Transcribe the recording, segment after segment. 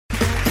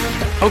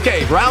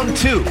Okay, round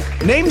two.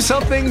 Name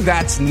something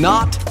that's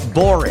not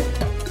boring.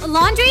 A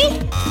laundry?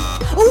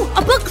 Ooh, a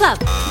book club.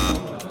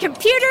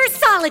 Computer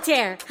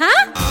solitaire,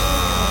 huh?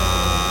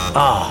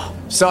 Ah,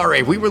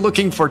 sorry, we were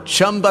looking for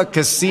Chumba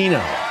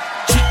Casino.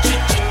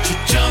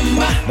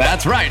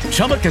 That's right,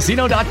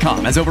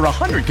 ChumbaCasino.com has over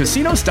 100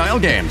 casino-style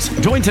games.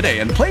 Join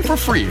today and play for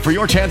free for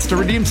your chance to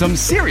redeem some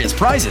serious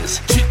prizes.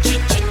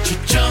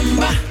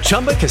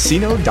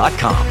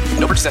 ChumbaCasino.com.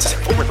 No purchase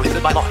necessary. Void where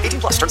prohibited by law.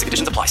 18 plus. Terms and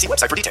conditions apply. See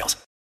website for details.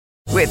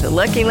 With the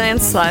Lucky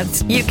Land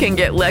Slots, you can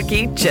get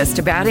lucky just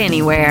about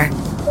anywhere.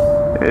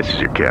 This is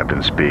your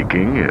captain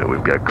speaking.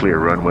 We've got clear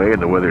runway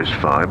and the weather's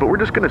fine, but we're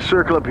just going to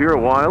circle up here a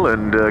while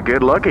and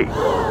get lucky.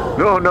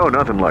 No,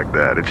 nothing like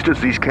that. It's just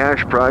these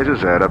cash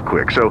prizes add up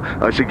quick. So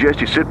I suggest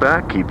you sit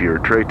back, keep your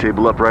tray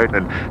table upright,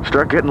 and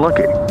start getting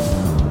lucky.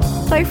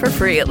 Play for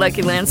free at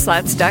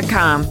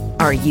LuckyLandSlots.com.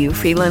 Are you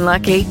feeling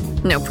lucky?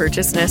 No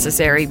purchase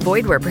necessary.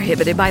 Void where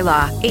prohibited by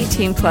law.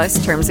 18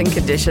 plus terms and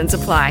conditions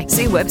apply.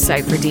 See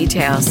website for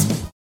details.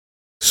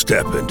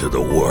 Step into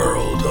the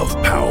world of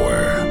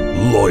power,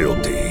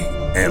 loyalty,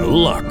 and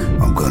luck.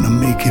 I'm gonna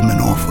make him an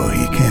offer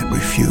he can't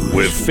refuse.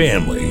 With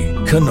family,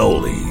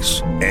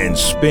 cannolis, and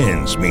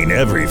spins mean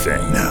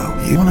everything. Now,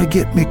 you wanna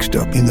get mixed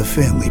up in the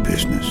family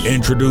business.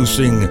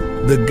 Introducing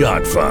The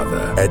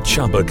Godfather at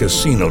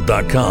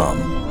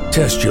ChumbaCasino.com.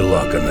 Test your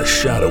luck in the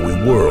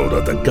shadowy world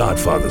of The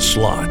Godfather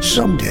slot.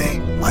 Someday,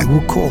 I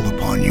will call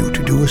upon you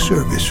to do a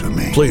service for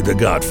me. Play The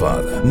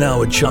Godfather,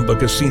 now at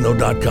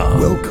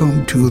ChumbaCasino.com.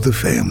 Welcome to the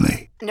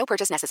family. No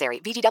purchase necessary.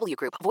 VGW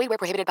Group. Void where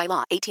prohibited by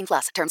law. 18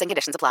 plus. Terms and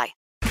conditions apply.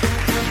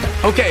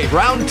 Okay,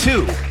 round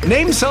two.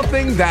 Name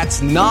something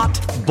that's not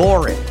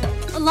boring.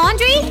 A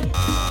laundry?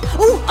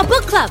 Ooh, a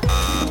book club.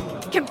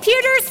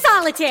 Computer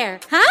solitaire,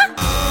 huh?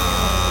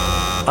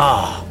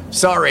 Ah,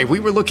 sorry,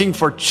 we were looking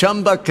for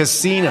Chumba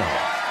Casino.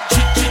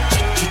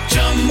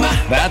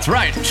 That's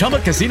right,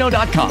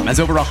 ChumbaCasino.com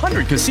has over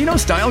 100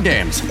 casino-style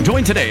games.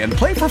 Join today and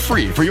play for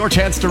free for your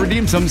chance to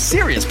redeem some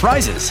serious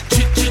prizes.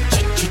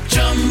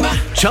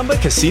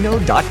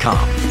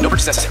 ChumbaCasino.com. No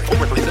purchase necessary. Void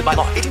where prohibited by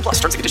law. 18 plus.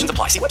 Terms and conditions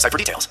apply. See website for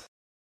details.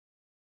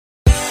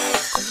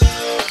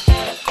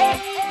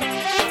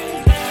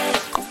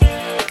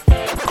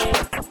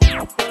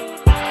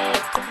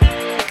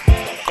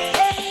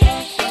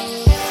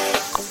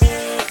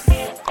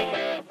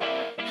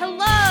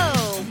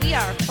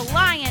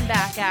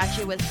 At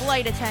you with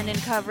flight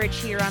attendant coverage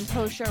here on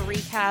post-show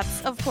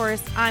recaps. Of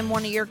course, I'm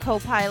one of your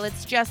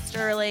co-pilots, Jess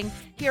Sterling,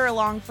 here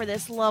along for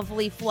this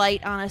lovely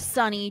flight on a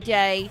sunny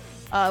day.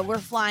 We're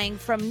flying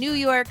from New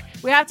York.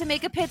 We have to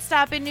make a pit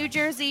stop in New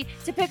Jersey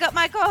to pick up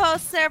my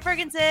co-host, Sarah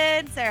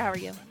Ferguson. Sarah, how are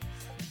you?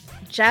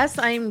 Jess,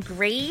 I'm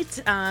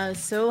great.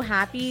 So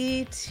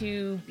happy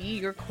to be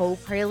your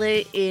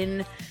co-pilot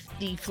in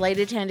the Flight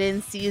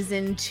Attendant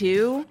Season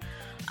 2.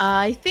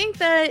 I think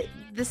that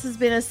this has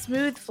been a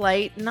smooth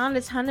flight, not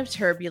a ton of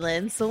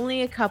turbulence,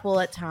 only a couple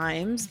at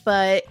times,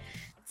 but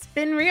it's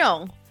been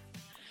real.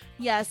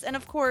 Yes, and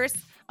of course,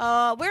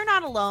 we're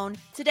not alone.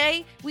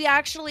 Today, we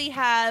actually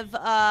have,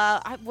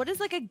 what is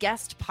like a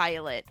guest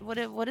pilot?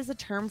 What is a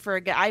term for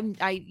a guest?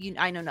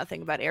 I know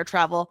nothing about air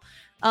travel.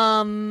 We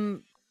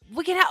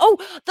can have,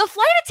 the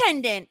flight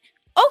attendant.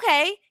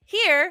 Okay,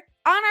 here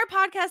on our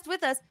podcast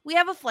with us, we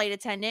have a flight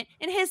attendant,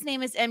 and his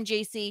name is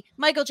MJC,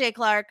 Michael J.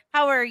 Clark.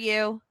 How are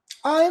you?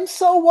 I'm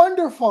so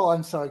wonderful.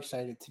 I'm so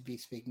excited to be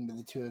speaking to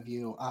the two of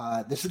you.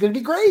 This is going to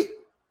be great.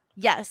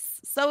 Yes,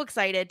 so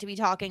excited to be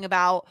talking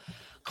about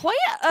quite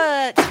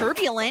a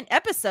turbulent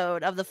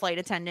episode of The Flight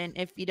Attendant,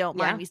 if you don't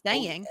mind me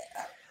saying.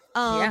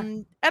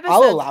 I'll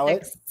Episode allow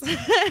 6.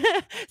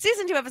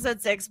 Season 2, episode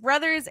 6,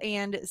 Brothers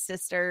and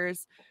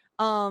Sisters.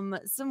 Some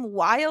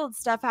wild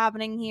stuff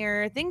happening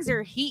here. Things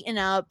are heating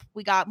up.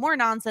 We got more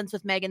nonsense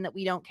with Megan that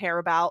we don't care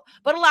about,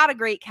 but a lot of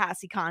great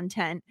Cassie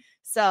content.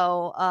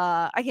 So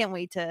I can't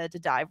wait to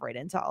dive right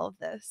into all of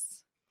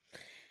this.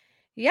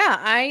 Yeah,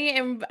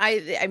 I'm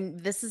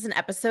this is an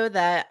episode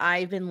that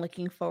I've been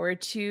looking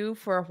forward to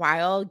for a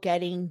while,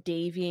 getting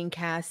Davy and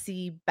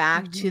Cassie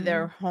back to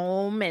their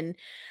home and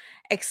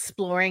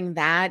exploring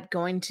that,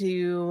 going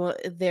to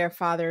their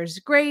father's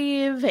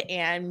grave.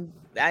 And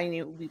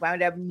we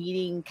wound up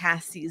meeting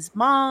Cassie's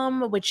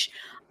mom, which,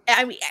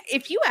 I mean,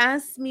 if you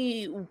ask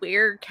me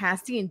where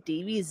Cassie and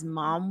Davy's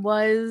mom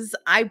was,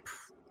 I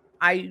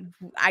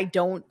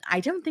don't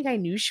think I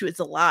knew she was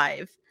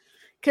alive.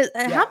 Because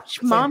how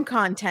much mom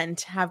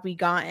content have we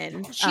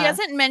gotten? She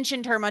hasn't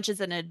mentioned her much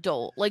as an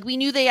adult. Like, we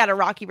knew they had a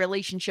rocky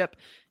relationship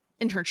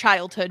in her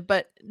childhood,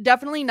 but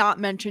definitely not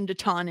mentioned a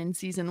ton in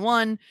season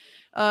 1,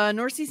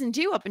 nor season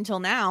 2 up until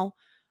now.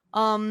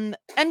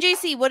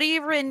 MJC, what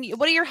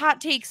are your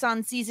hot takes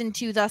on season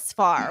 2 thus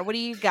far? What do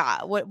you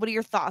got? What are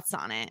your thoughts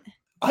on it?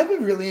 I've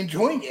been really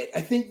enjoying it.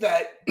 I think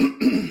that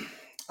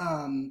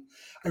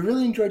I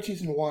really enjoyed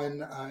season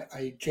 1.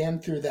 I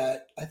jammed through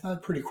that, I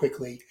thought, pretty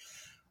quickly.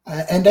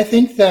 And I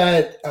think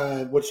that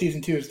what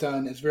season 2 has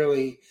done is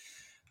really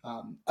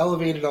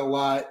elevated a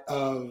lot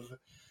of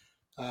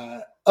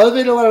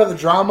the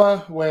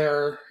drama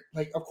where,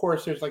 like, of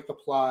course, there's like the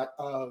plot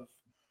of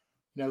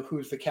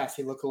who's the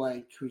Cassie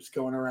lookalike who's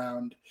going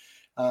around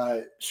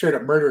straight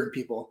up murdering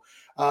people.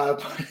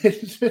 But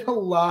it's been a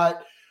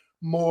lot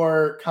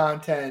more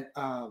content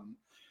of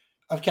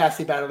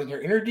Cassie battling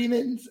her inner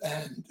demons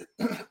and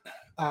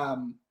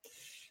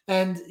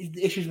the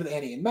issues with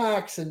Annie and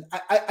Max. And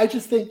I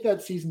just think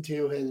that season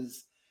 2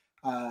 has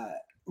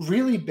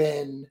really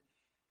been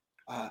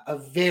a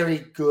very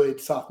good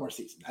sophomore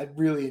season. I'm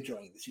really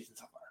enjoying the season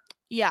so far.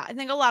 Yeah, I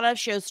think a lot of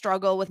shows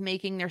struggle with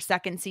making their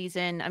second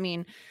season. I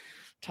mean,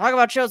 talk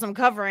about shows I'm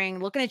covering.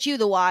 Looking at you,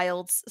 The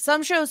Wilds.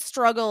 Some shows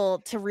struggle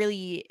to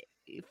really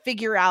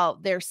figure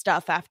out their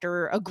stuff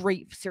after a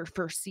great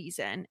first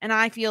season. And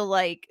I feel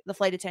like The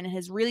Flight Attendant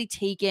has really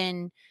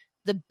taken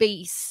the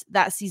base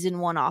that season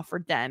 1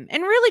 offered them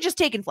and really just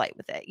taken flight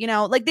with it.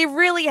 Like they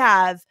really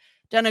have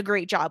done a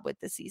great job with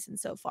this season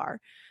so far.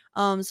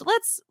 So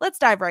let's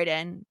dive right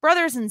in.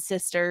 Brothers and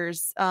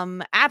sisters,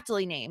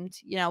 aptly named.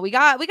 We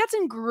got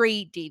some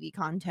great Davy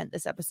content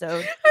this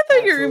episode. I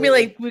thought you were gonna be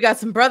like, we got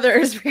some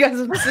brothers, we got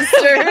some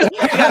sisters.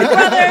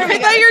 I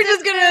thought you were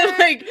just gonna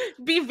like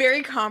be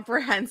very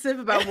comprehensive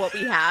about what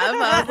we have.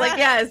 I was like,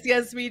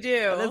 yes, we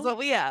do. That's what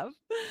we have.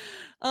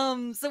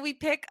 So we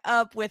pick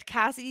up with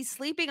Cassie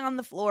sleeping on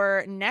the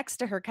floor next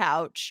to her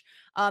couch.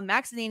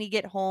 Max and Annie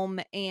get home,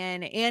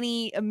 and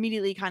Annie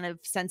immediately kind of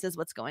senses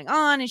what's going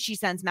on, and she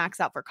sends Max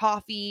out for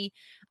coffee.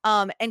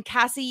 And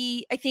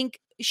Cassie, I think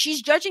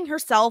she's judging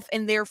herself,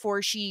 and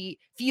therefore she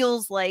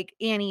feels like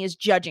Annie is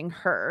judging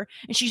her.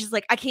 And she's just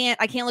like, I can't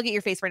look at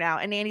your face right now.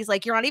 And Annie's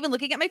like, you're not even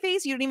looking at my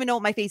face. You don't even know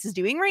what my face is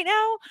doing right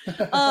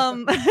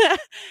now.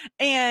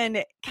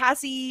 And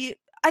Cassie,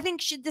 I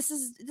think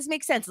this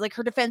makes sense. Like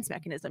her defense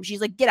mechanism.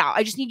 She's like, get out.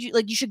 I just need you.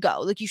 Like, you should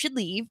go. Like, you should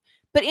leave.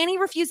 But Annie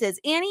refuses.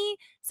 Annie,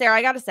 Sarah,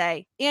 I got to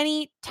say,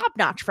 Annie,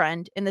 top-notch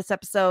friend in this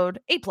episode,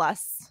 A+.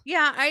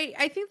 Yeah,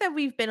 I think that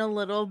we've been a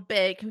little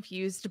bit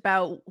confused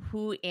about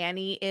who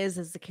Annie is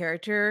as a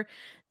character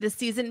this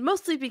season,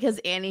 mostly because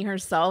Annie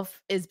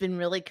herself has been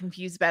really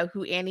confused about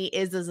who Annie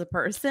is as a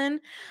person.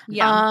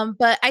 Yeah.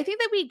 But I think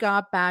that we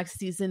got back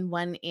season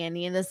 1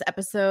 Annie in this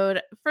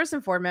episode. First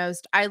and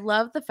foremost, I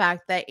love the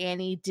fact that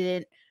Annie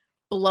didn't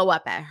blow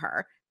up at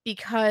her.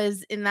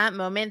 Because in that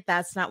moment,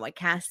 that's not what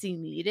Cassie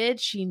needed.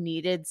 She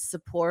needed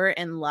support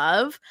and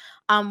love.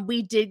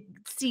 We did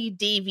see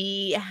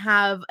Davy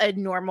have a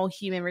normal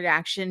human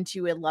reaction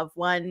to a loved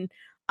one,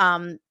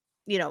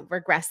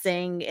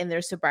 regressing in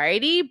their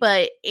sobriety.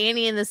 But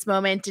Annie in this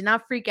moment did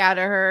not freak out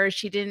at her.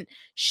 She didn't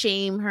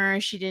shame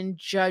her. She didn't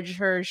judge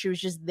her. She was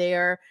just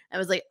there and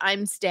was like,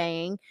 I'm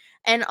staying.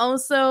 And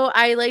also,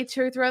 I liked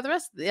her throughout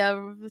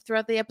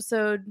the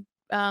episode.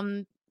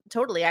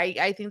 Totally.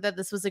 I think that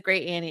this was a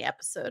great Annie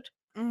episode.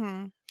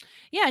 Mm-hmm.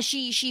 Yeah,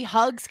 she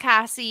hugs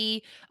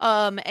Cassie,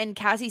 and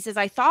Cassie says,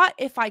 I thought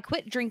if I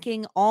quit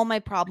drinking, all my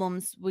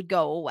problems would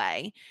go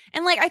away.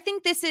 And like, I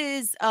think this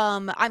is,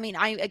 I'm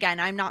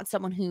not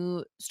someone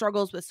who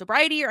struggles with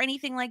sobriety or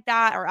anything like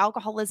that, or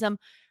alcoholism.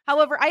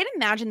 However, I'd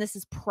imagine this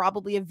is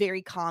probably a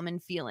very common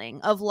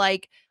feeling of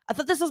like, I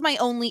thought this was my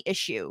only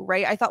issue,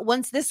 right? I thought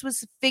once this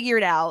was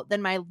figured out,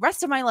 then my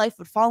rest of my life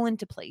would fall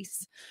into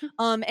place.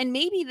 And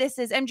maybe this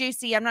is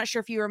MJC. I'm not sure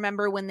if you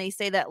remember when they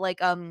say that, like,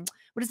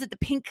 what is it? The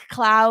pink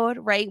cloud,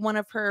 right? One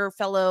of her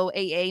fellow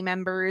AA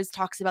members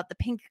talks about the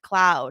pink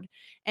cloud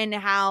and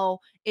how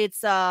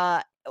it's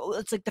like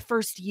the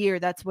first year.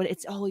 That's what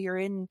it's. Oh, you're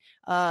in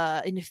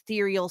an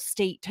ethereal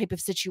state type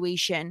of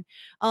situation.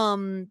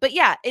 But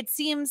yeah, it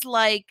seems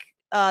like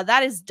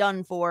that is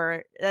done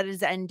for. That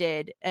is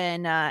ended.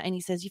 And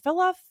he says, you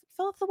fell off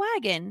the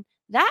wagon.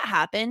 That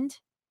happened.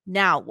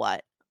 Now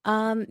what?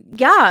 When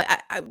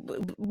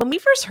we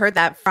first heard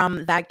that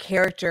from that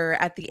character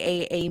at the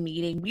AA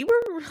meeting, we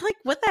were like,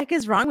 what the heck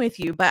is wrong with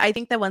you? But I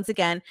think that once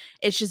again,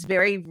 it's just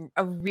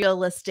a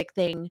realistic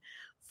thing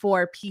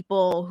for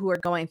people who are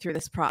going through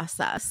this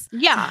process.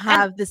 Yeah. To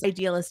have this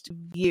idealist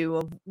view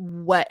of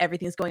what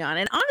everything is going on.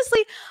 And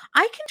honestly,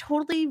 I can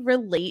totally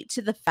relate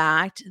to the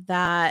fact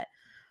that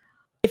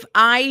if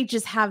I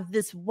just have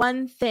this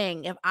one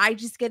thing, if I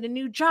just get a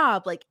new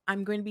job, like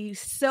I'm going to be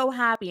so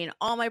happy and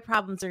all my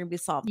problems are going to be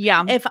solved.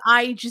 Yeah. If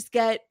I just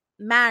get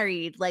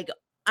married, like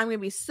I'm going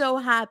to be so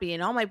happy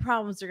and all my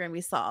problems are going to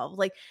be solved.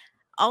 Like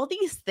all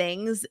these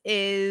things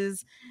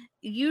is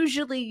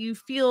usually you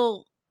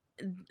feel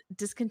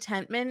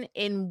discontentment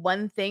in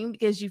one thing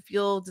because you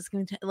feel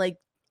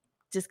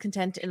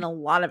discontent in a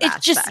lot of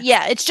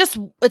aspects.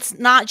 It's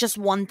not just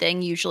one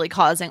thing usually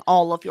causing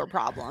all of your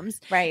problems.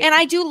 Right. And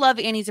I do love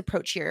Annie's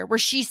approach here where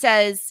she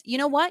says, you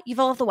know what? You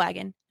fell off the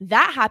wagon.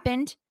 That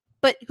happened,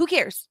 but who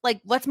cares? Like,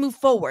 let's move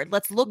forward.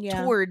 Let's look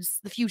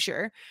towards the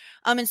future.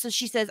 And so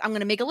she says, I'm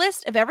going to make a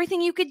list of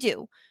everything you could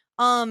do.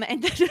 And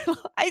then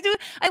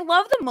I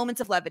love the moments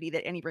of levity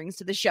that Annie brings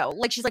to the show.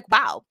 Like, she's like,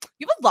 wow,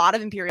 you have a lot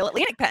of Imperial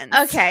Atlantic pens.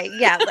 Okay.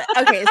 Yeah.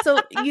 Okay. So,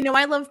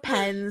 I love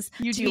pens.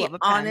 You do love a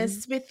pen.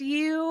 Honest with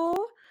you,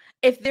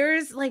 if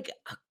there's like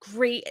a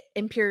great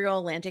Imperial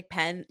Atlantic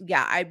pen,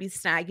 yeah, I'd be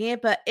snagging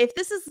it. But if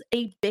this is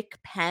a Bic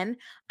pen,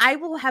 I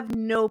will have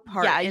no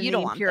part in the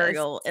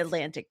Imperial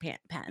Atlantic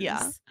pens.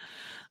 Yeah.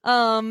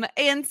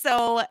 And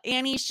so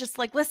Annie's just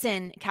like,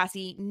 listen,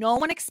 Cassie, no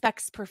one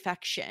expects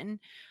perfection.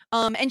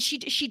 And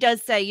she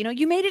does say,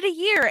 you made it a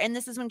year. And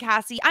this is when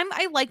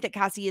I like that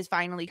Cassie is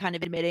finally kind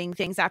of admitting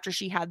things after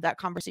she had that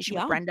conversation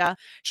with Brenda.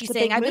 She's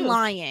saying, I've been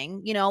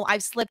lying,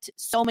 I've slipped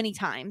so many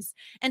times.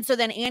 And so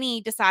then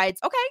Annie decides,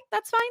 okay,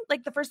 that's fine.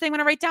 Like, the first thing I'm going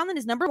to write down then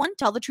is, number 1,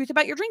 tell the truth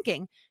about your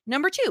drinking.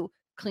 Number 2,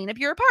 clean up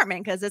your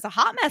apartment because it's a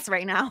hot mess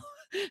right now.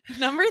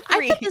 Number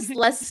 3. I thought this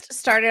list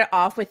started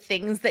off with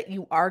things that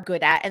you are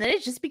good at, and then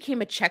it just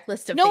became a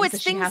checklist of things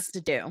that she has to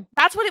do.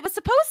 That's what it was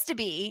supposed to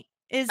be.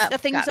 Is the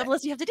things of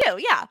list you have to do.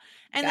 Yeah.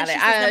 And then she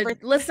says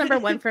list number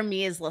 1 for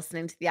me is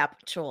listening to the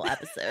actual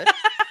episode.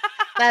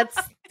 That's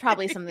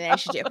probably something I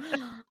should do.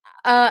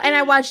 And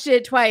I watched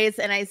it twice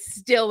and I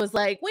still was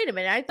like, wait a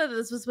minute, I thought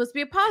this was supposed to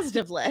be a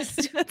positive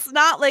list. It's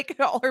not like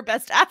all her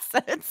best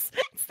assets.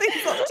 It's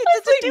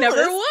things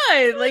number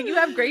 1, like, you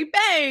have great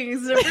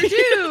bangs. Number 2,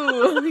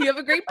 you have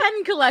a great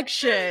pen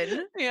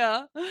collection.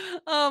 Yeah.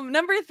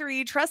 Number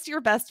 3, trust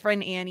your best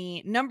friend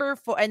Annie. Number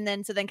 4, and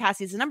then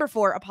Cassie says, number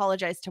 4,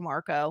 apologize to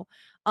Marco.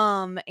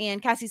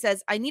 And Cassie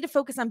says, I need to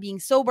focus on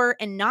being sober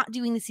and not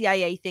doing the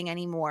CIA thing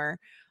anymore.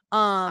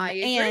 I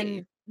agree.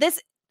 And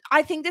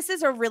I think this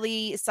is a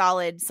really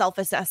solid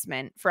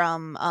self-assessment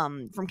from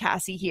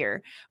Cassie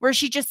here, where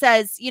she just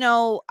says,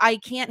 I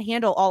can't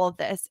handle all of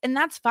this, and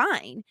that's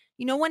fine.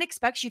 No one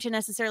expects you to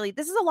necessarily,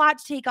 this is a lot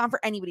to take on for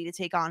anybody to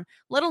take on,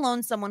 let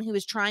alone someone who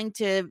is trying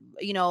to,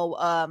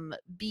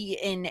 be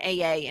in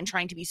AA and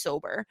trying to be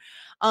sober.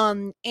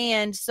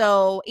 And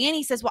so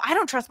Annie says, well, I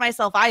don't trust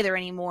myself either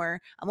anymore.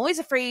 I'm always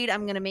afraid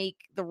I'm going to make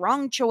the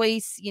wrong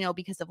choice,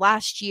 because of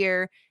last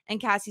year. And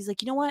Cassie's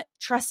like, you know what?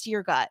 Trust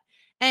your gut.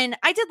 And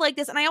I did like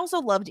this. And I also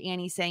loved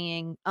Annie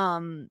saying,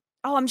 I'm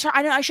sure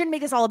I shouldn't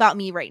make this all about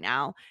me right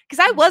now. Cause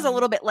I was a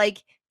little bit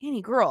like,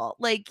 Annie girl,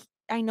 like,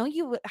 I know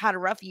you had a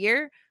rough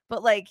year,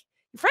 but like,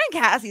 friend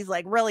Cassie's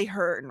like really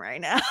hurting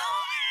right now.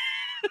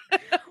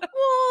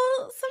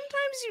 Well,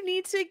 sometimes you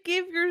need to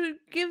give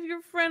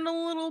your friend a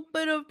little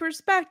bit of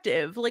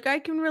perspective. Like, I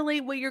can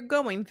relate what you're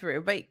going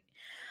through, but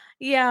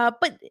yeah,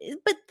 but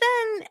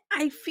then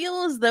I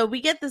feel as though we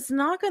get this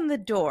knock on the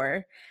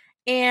door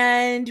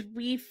and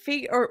we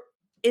figure, or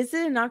is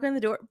it a knock on the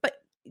door? But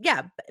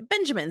yeah,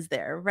 Benjamin's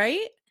there,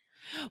 right?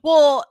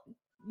 Well,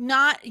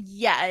 not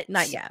yet.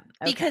 Not yet.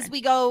 Okay. Because we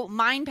go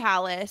Mind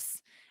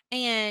Palace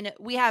and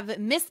we have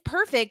Miss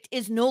Perfect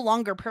is no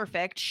longer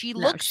perfect. She's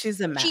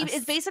a mess. She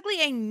is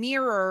basically a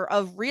mirror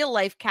of real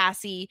life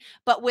Cassie,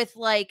 but with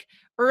like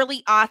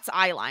early aughts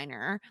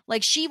eyeliner.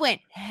 Like, she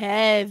went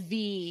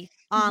heavy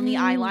on the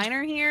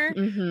eyeliner here.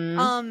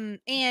 Mm-hmm.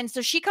 And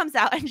so she comes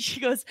out and she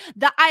goes,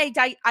 the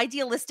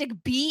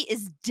idealistic bee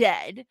is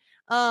dead.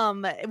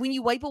 When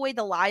you wipe away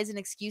the lies and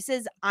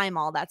excuses, I'm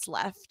all that's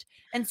left.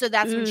 And so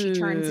that's when she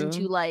turns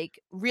into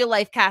like real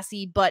life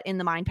Cassie, but in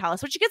the Mind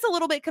Palace, which gets a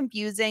little bit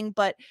confusing,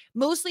 but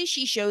mostly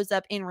she shows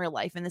up in real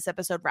life in this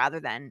episode rather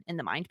than in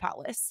the Mind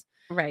Palace.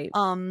 Right.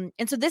 And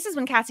so this is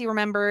when Cassie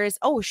remembers,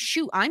 oh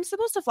shoot, I'm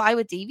supposed to fly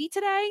with Davy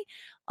today.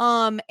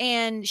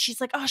 And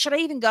she's like, oh, should I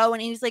even go?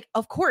 And he's like,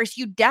 of course,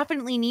 you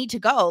definitely need to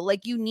go.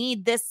 Like, you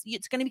need this.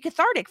 It's going to be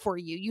cathartic for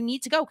you. You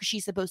need to go because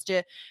she's supposed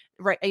to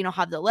write,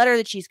 have the letter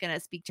that she's going to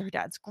speak to her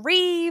dad's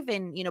grave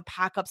and,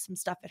 pack up some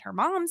stuff at her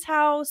mom's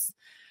house.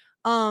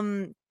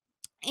 And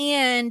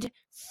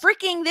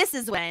freaking this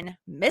is when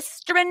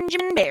Mr.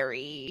 Benjamin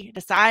Barry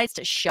decides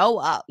to show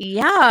up.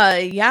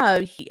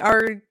 Yeah.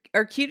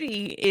 Our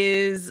cutie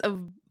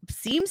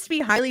seems to be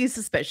highly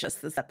suspicious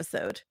this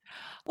episode.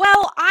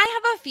 Well,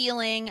 I have a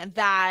feeling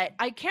that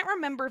I can't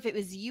remember if it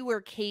was you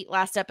or Kate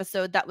last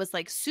episode that was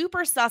like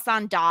super sus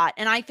on Dot.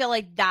 And I feel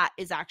like that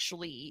is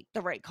actually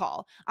the right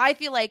call. I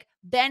feel like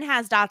Ben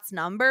has Dot's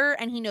number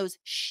and he knows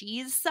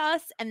she's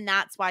sus. And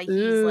that's why he's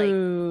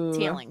like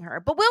tailing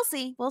her. But we'll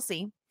see. We'll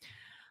see.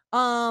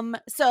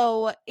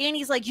 So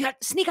Annie's like, you have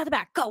to sneak out the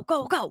back. Go,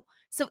 go, go.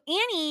 So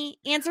Annie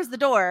answers the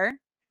door.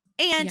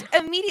 And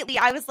immediately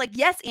I was like,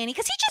 yes, Annie,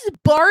 because he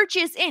just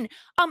barges in.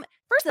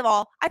 First of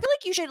all, I feel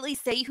like you should at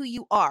least say who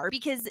you are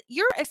because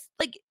you're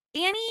like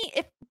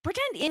Annie.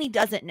 Pretend Annie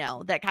doesn't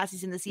know that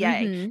Cassie's in the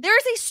CIA. Mm-hmm. There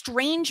is a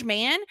strange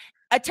man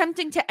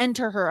attempting to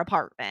enter her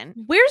apartment.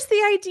 Where's the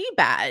ID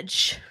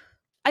badge?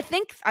 I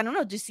don't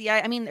know.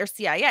 They're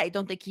CIA.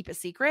 Don't they keep a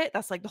secret?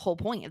 That's like the whole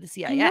point of the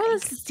CIA. I know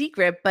it's a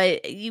secret,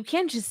 but you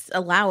can't just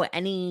allow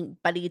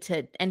anybody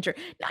to enter.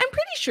 I'm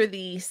pretty sure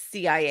the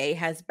CIA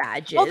has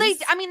badges. Well, they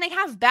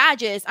have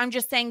badges. I'm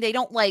just saying they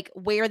don't like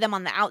wear them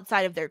on the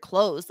outside of their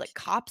clothes like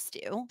cops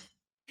do.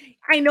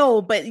 I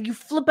know, but you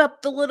flip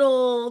up the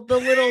little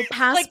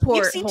passport like,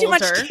 you've seen holder. Too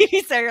much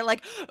TV, so you're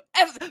like,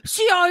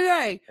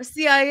 CIA,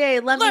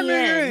 let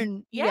me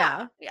in.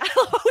 Yeah.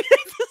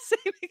 It's the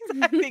same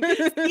exact thing.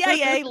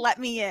 CIA, let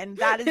me in.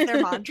 That is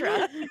their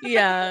mantra.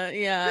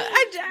 Yeah.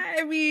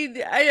 I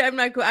mean, I'm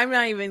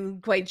not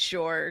even quite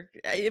sure,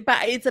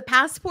 but it's a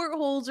passport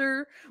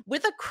holder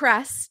with a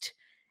crest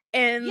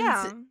and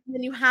Yeah.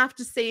 then you have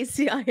to say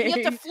CIA. You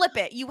have to flip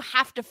it. You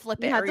have to flip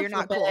You it have or to you're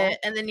not flip cool. it,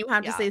 and then you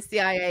have to Yeah. say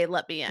CIA,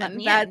 let me in. Let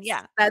me that's in,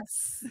 yeah.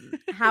 that's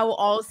how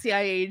all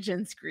CIA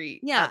agents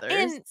greet Yeah,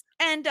 others.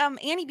 and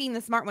Annie being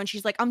the smart one,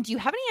 she's like, do you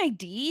have any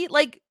ID?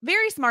 Like,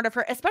 very smart of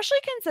her, especially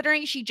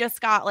considering she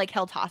just got like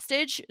held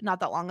hostage not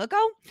that long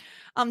ago,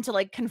 to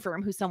like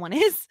confirm who someone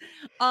is.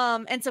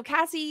 And so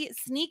Cassie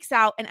sneaks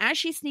out, and as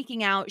she's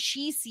sneaking out,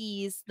 she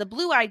sees the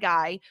blue-eyed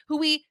guy who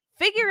we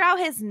figure out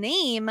his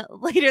name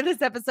later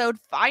this episode,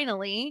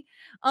 finally.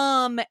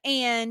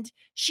 And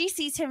she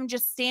sees him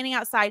just standing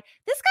outside.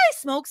 This guy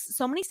smokes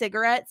so many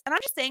cigarettes, and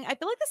I'm just saying, I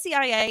feel like the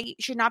CIA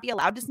should not be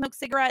allowed to smoke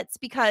cigarettes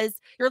because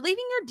you're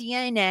leaving your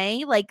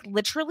DNA like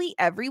literally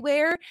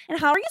everywhere. And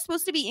how are you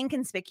supposed to be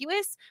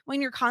inconspicuous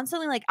when you're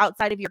constantly like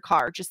outside of your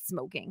car just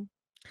smoking?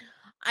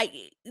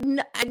 I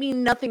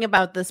mean, nothing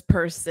about this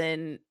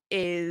person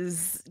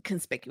is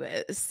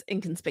inconspicuous.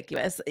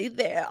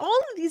 All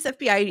of these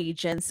FBI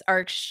agents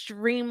are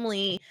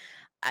extremely,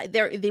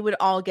 they would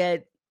all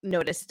get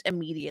noticed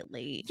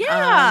immediately.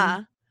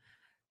 Yeah.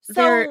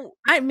 So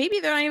maybe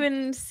they're not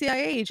even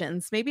CIA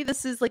agents. Maybe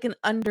this is like an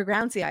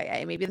underground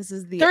CIA. Maybe this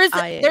is the there's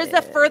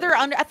a further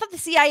under. I thought the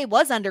CIA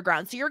was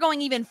underground, so you're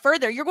going even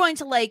further. You're going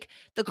to like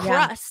the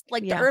crust,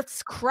 like the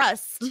Earth's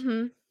crust,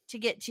 to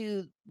get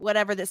to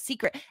whatever the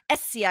secret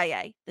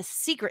SCIA, the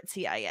secret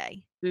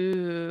CIA.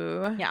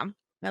 Ooh, yeah,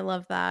 I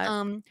love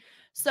that.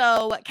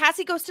 So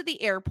Cassie goes to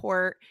the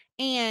airport,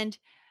 and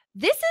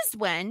this is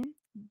when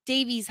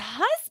Davy's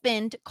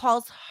husband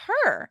calls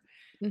her.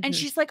 And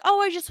she's like,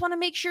 oh, I just want to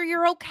make sure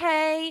you're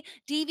okay.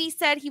 Davy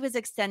said he was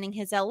extending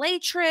his LA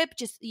trip.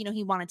 Just,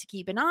 he wanted to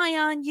keep an eye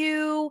on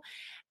you.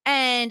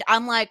 And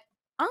I'm like,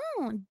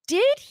 oh,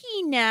 did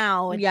he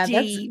now? Yeah,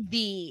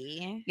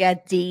 Davy.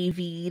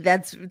 Davy.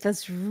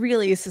 That's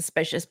really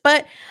suspicious.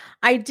 But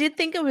I did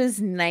think it was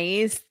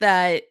nice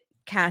that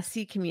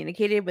Cassie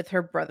communicated with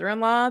her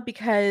brother-in-law,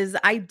 because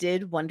I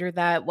did wonder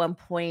that at one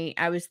point.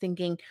 I was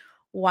thinking,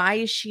 why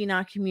is she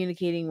not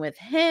communicating with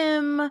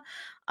him?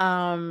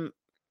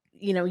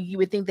 You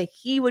would think that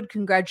he would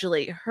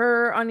congratulate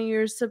her on a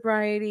year's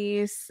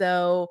sobriety.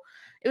 So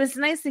it was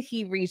nice that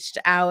he reached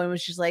out and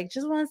was just like,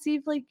 just want to see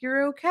if like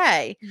you're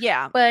okay.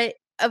 Yeah. But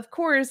of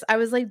course, I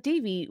was like,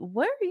 Davy,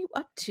 what are you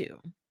up to?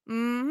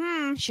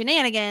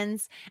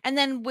 Shenanigans. And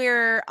then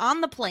we're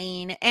on the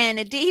plane,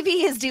 and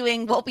Davy is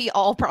doing what we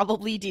all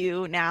probably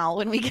do now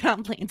when we get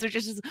on planes, which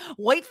is just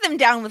wipe them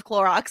down with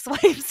Clorox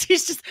wipes.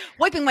 He's just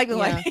wiping.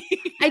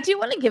 I do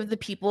want to give the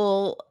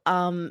people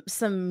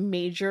some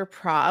major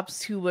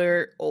props who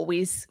were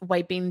always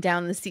wiping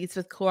down the seats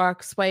with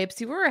Clorox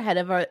wipes. You were ahead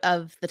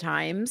of the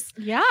times.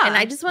 Yeah. And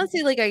I just want to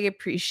say, like, I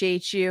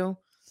appreciate you.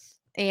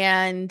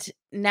 And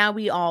now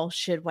we all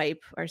should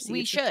wipe our seats.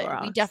 We should.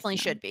 Clorox. We definitely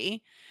should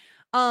be.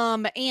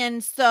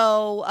 And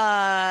so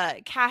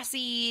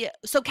Cassie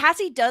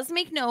does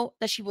make note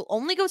that she will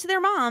only go to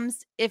their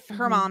mom's if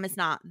her mom is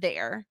not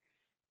there.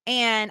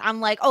 And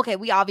I'm like, okay,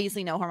 we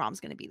obviously know her mom's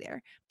going to be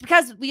there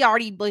because we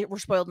already were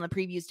spoiled in the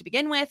previews to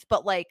begin with,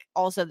 but like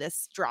also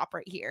this drop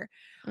right here.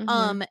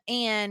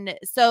 And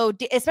so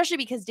especially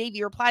because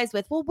Davy replies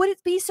with, well, would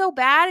it be so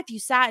bad if you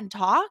sat and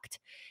talked?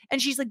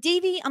 And she's like,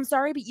 Davy, I'm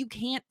sorry, but you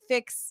can't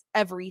fix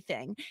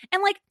everything.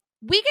 And like,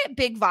 we get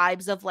big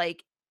vibes of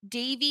like,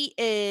 Davy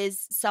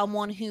is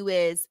someone who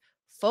is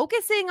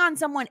focusing on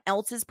someone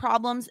else's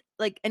problems,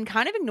 like, and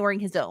kind of ignoring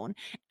his own.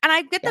 And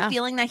I get the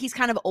feeling that he's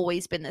kind of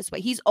always been this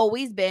way. He's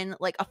always been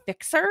like a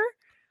fixer.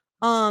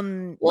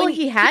 Well,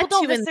 he had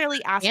to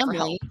necessarily ask for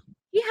help.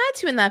 He had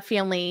to in that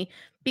family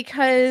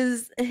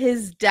because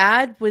his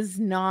dad was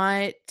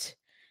not.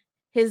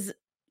 His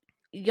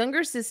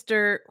younger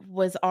sister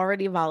was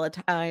already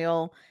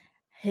volatile.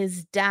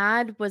 His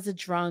dad was a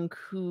drunk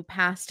who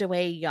passed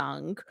away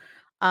young.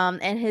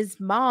 And his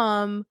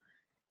mom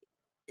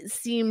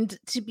seemed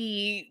to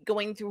be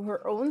going through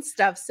her own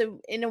stuff. So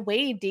in a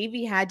way,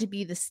 Davy had to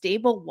be the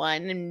stable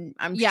one. And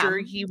I'm sure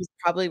he was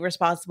probably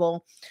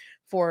responsible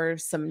for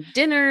some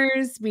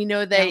dinners. We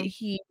know that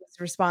he was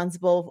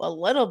responsible a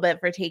little bit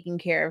for taking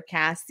care of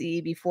Cassie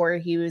before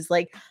he was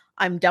like,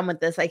 I'm done with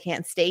this. I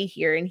can't stay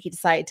here. And he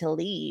decided to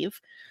leave.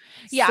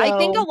 Yeah, I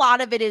think a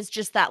lot of it is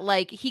just that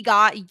like he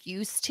got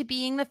used to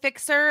being the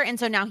fixer, and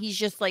so now he's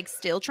just like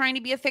still trying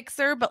to be a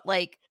fixer, but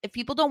like if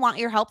people don't want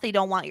your help, they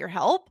don't want your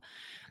help.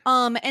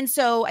 And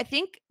so I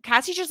think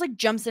Cassie just like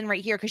jumps in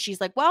right here because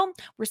she's like, well,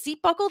 we're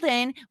seat buckled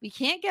in. We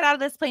can't get out of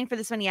this plane for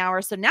this many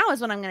hours. So now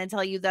is when I'm going to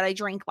tell you that I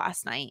drank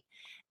last night.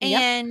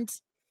 And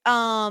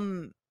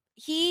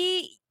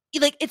he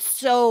like, it's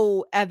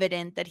so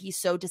evident that he's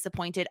so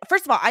disappointed.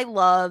 First of all, I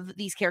love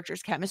these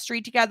characters'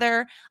 chemistry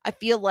together. I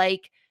feel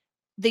like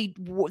they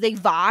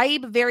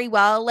vibe very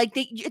well. Like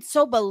it's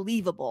so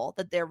believable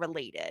that they're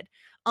related.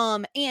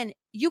 And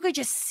you could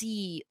just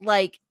see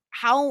like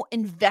how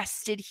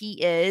invested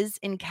he is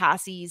in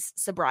Cassie's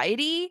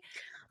sobriety.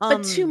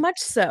 But too much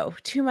so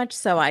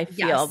I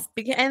feel.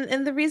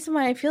 And the reason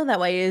why I feel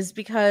that way is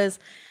because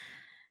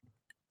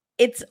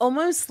it's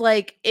almost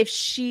like if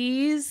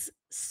she's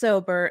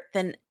sober,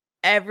 then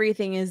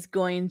everything is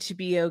going to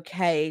be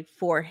okay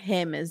for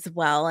him as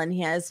well. And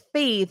he has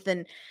faith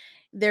and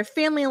their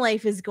family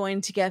life is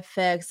going to get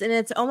fixed. And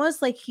it's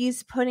almost like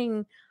he's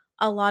putting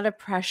a lot of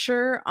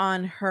pressure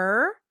on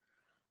her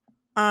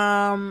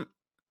um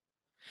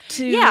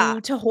Yeah.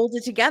 to hold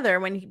it together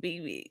when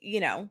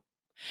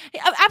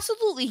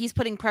Absolutely, he's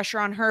putting pressure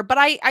on her, but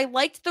I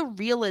liked the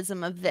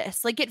realism of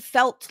this. Like, it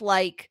felt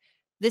like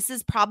this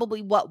is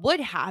probably what would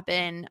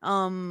happen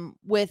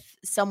with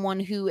someone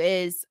who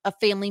is a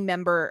family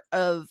member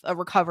of a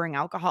recovering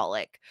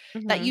alcoholic,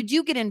 that you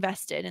do get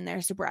invested in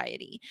their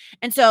sobriety.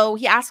 And so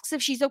he asks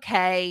if she's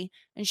okay,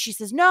 and she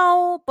says,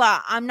 "No,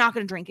 but I'm not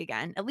going to drink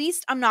again. At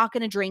least I'm not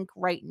going to drink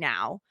right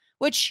now,"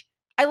 which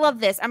I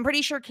love this. I'm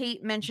pretty sure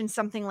Kate mentioned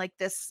something like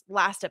this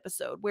last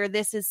episode, where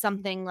this is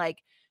something like,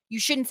 you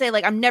shouldn't say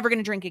like, "I'm never going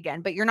to drink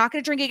again," but "You're not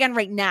going to drink again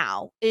right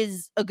now"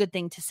 is a good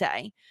thing to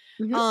say.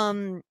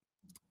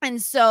 And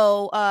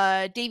so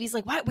Davy's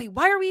like,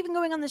 why are we even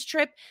going on this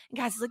trip? And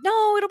Cassie's like,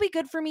 "No, it'll be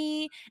good for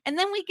me." And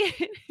then we get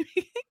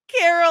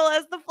Carol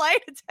as the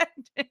flight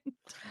attendant.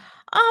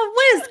 Oh,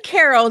 what is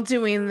Carol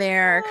doing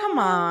there? Come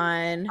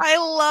on. I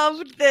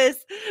loved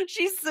this.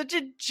 She's such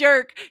a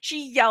jerk.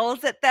 She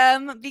yells at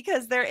them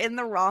because they're in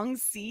the wrong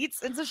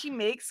seats. And so she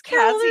makes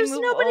Carol, Cassie there's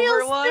move nobody over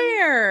else one.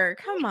 there.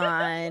 Come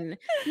on.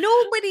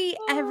 Nobody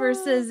ever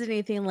says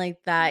anything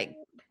like that.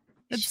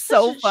 It's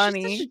so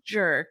funny. She's such a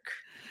jerk.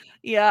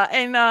 Yeah,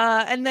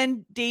 and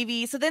then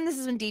Davy, so then this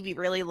is when Davy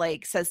really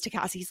like says to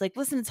Cassie, he's like,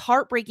 "Listen, it's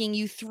heartbreaking.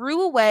 You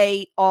threw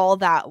away all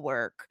that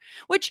work."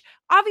 Which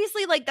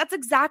obviously, like, that's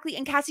exactly,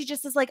 and Cassie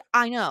just is like,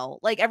 "I know.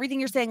 Like, everything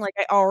you're saying, like,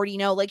 I already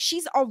know." Like,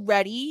 she's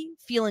already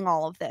feeling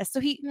all of this.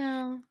 So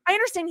I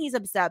understand he's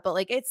upset, but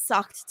like, it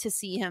sucked to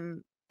see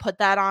him put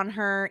that on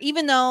her,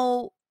 even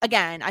though,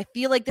 again, I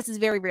feel like this is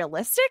very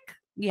realistic.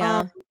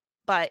 Yeah.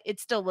 But it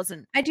still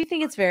wasn't. I do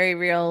think it's very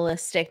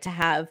realistic to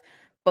have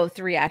both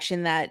the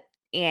reaction that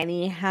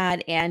Annie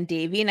had and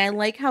Davy. And I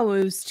like how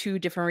it was two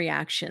different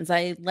reactions.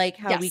 I like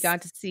how we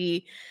got to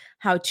see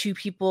how two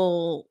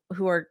people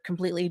who are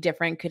completely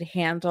different could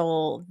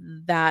handle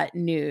that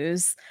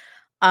news.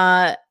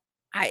 I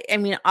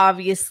mean,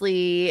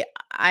 obviously,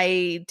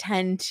 I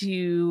tend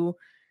to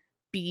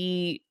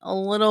be a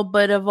little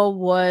bit of a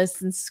wuss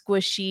and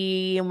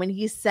squishy. And when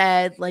he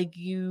said, like,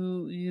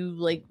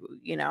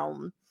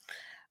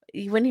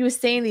 when he was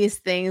saying these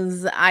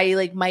things, I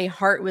like, my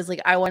heart was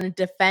like, I want to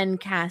defend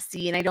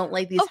Cassie, and I don't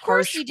like these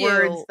harsh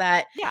words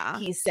that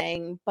he's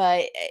saying.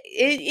 But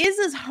it is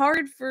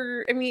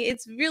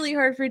it's really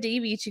hard for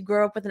Davy to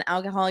grow up with an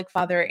alcoholic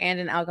father and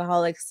an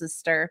alcoholic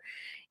sister,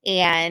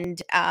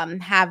 and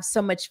have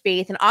so much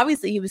faith. And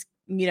obviously he was,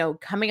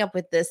 coming up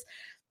with this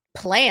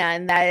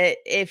plan that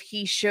if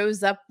he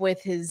shows up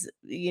with his,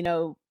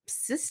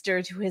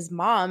 sister to his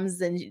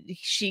mom's, and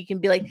she can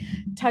be like,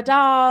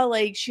 ta-da,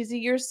 like, she's a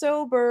year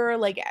sober,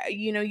 like,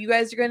 you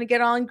guys are going to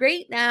get on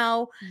great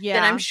now.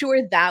 Then I'm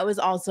sure that was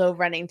also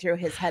running through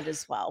his head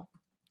as well.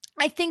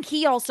 I think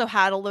he also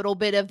had a little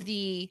bit of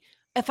the,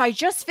 if I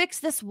just fix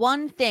this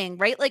one thing,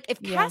 right? Like,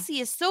 if Cassie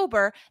is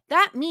sober,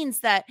 that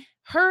means that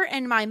her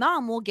and my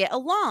mom will get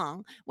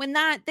along. When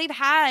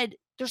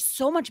there's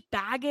so much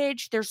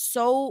baggage, there's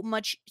so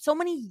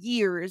many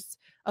years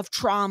of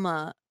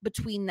trauma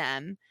between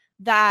them,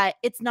 that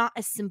it's not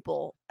as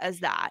simple as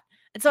that.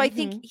 And so I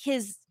think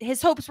his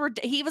hopes were,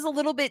 he was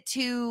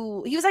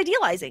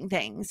idealizing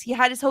things. He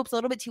had his hopes a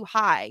little bit too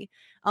high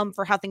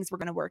for how things were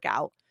going to work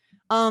out.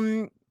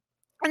 And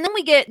then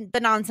we get the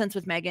nonsense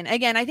with Megan.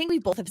 Again, I think we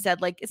both have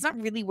said, like, it's not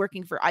really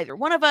working for either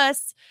one of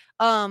us.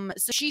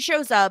 So she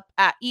shows up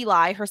at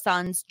Eli, her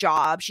son's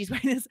job. She's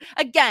wearing this,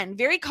 again,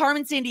 very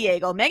Carmen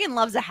Sandiego. Megan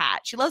loves a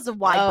hat. She loves a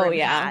wide brim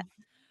hat.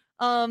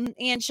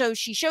 And so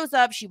she shows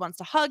up, she wants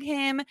to hug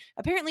him.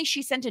 Apparently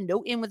she sent a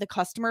note in with a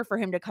customer for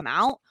him to come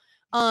out.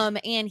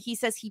 And he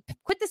says he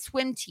quit the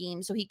swim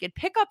team so he could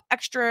pick up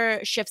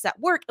extra shifts at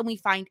work. And we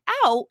find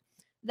out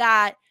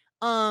that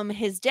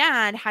his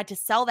dad had to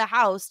sell the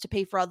house to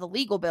pay for all the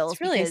legal bills.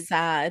 It's really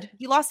sad.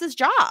 He lost his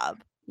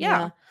job.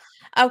 Yeah.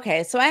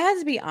 Okay, so I have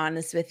to be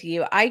honest with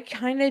you. I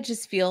kind of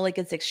just feel like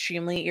it's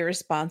extremely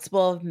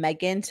irresponsible of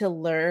Megan to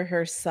lure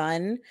her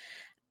son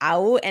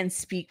out and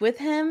speak with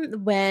him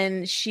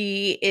when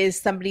she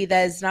is somebody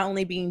that is not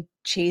only being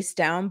chased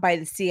down by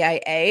the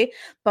CIA,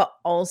 but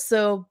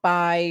also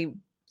by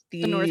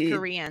the North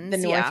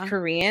Koreans.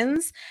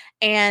 Koreans.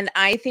 And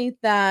I think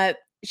that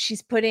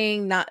she's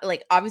putting, not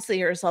like, obviously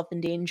herself in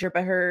danger,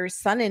 but her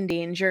son in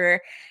danger,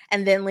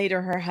 and then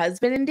later her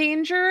husband in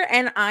danger.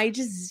 And I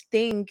just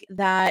think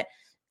that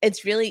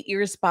it's really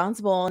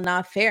irresponsible and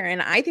not fair.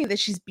 And I think that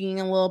she's being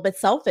a little bit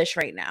selfish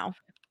right now.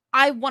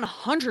 I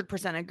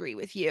 100% agree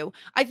with you.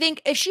 I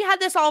think if she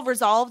had this all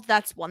resolved,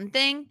 that's one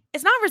thing.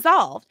 It's not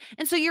resolved.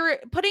 And so you're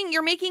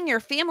making your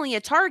family a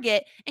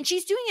target, and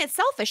she's doing it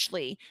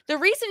selfishly. The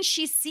reason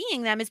she's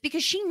seeing them is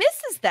because she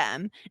misses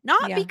them,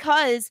 not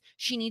because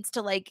she needs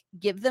to like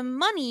give them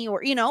money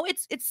or,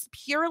 it's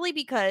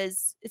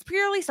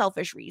purely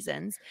selfish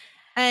reasons.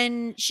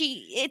 And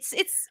it's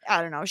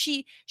I don't know.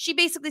 She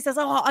basically says,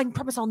 "Oh, I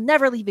promise I'll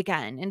never leave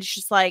again." And it's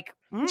just like,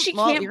 She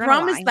well, can't you're gonna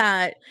promise lie.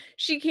 that.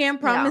 She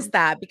can't promise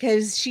that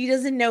because she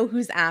doesn't know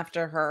who's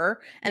after her,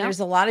 and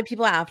there's a lot of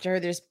people after her.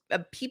 There's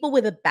people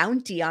with a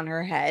bounty on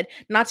her head.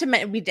 Not to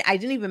mention, I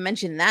didn't even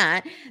mention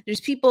that.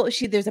 There's people.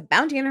 There's a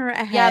bounty on her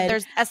head. Yeah,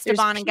 there's There's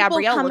Esteban and people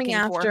Gabrielle coming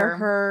looking for after her.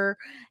 her,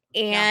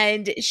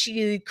 and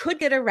she could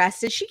get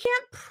arrested. She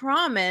can't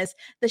promise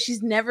that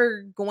she's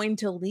never going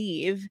to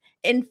leave.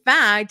 In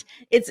fact,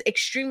 it's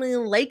extremely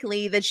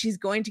likely that she's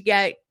going to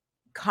get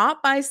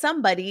caught by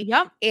somebody.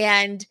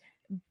 And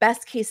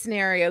best case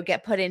scenario,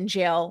 get put in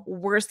jail.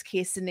 Worst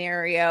case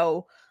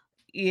scenario,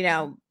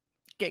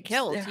 get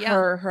killed.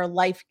 Her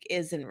life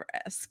is in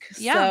risk.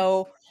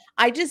 So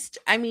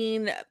I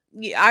mean,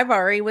 I've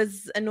already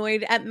was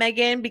annoyed at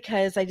Megan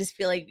because I just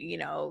feel like,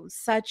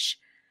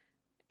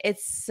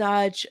 it's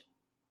such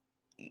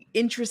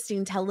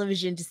interesting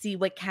television to see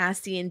what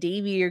Cassie and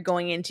Davy are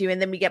going into,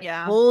 and then we get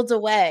pulled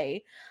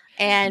away.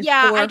 And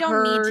I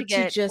don't need to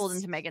get pulled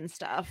into Megan's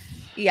stuff.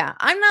 Yeah,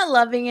 I'm not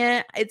loving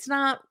it. It's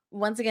not,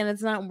 once again,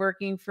 it's not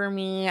working for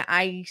me.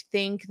 I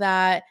think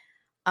that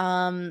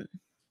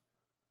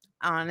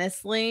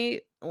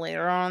honestly,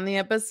 later on in the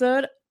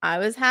episode, I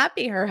was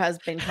happy her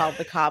husband called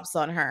the cops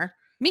on her.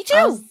 Me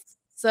too.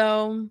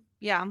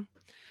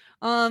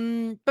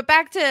 But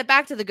back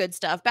to the good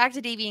stuff. Back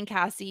to Davy and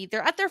Cassie.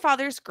 They're at their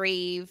father's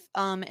grave.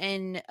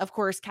 And of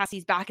course,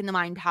 Cassie's back in the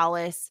Mind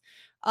Palace.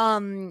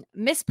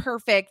 Miss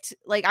Perfect,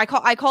 like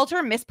I called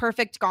her Miss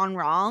Perfect gone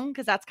wrong,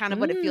 because that's kind of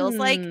what it feels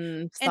like.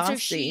 And so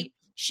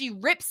she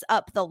rips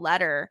up the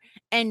letter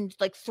and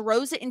like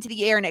throws it into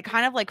the air, and it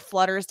kind of like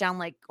flutters down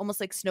like almost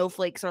like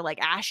snowflakes or like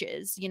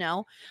ashes,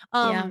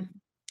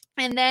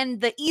 And then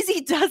the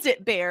Easy Does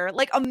It bear,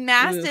 like a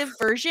massive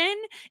version,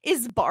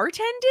 is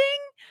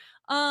bartending.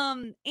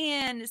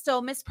 And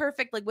so Miss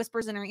Perfect like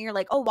whispers in her ear,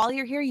 like, "Oh, while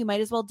you're here, you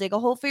might as well dig a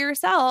hole for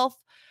yourself."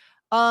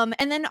 And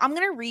then I'm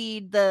gonna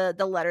read the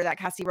letter that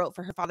Cassie wrote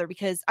for her father,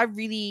 because I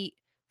really,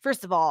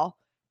 first of all,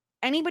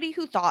 anybody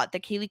who thought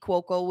that Kaylee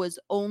Cuoco was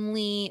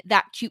only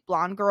that cute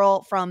blonde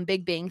girl from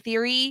Big Bang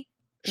Theory,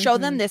 show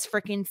them this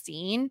freaking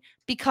scene,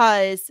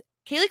 because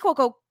Kaylee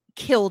Cuoco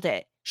killed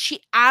it.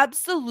 She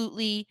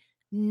absolutely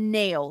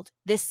nailed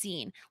this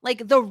scene.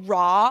 Like the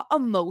raw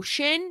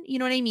emotion, you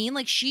know what I mean?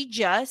 Like she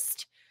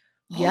just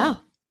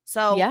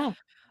So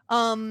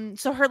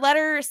her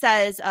letter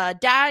says,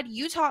 "Dad,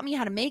 you taught me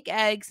how to make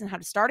eggs and how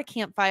to start a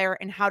campfire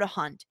and how to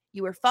hunt.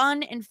 You were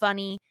fun and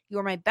funny. You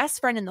were my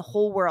best friend in the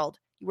whole world.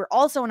 You were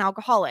also an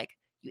alcoholic.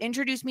 You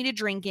introduced me to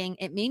drinking.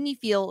 It made me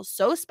feel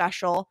so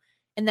special.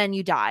 And then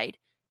you died.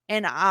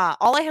 And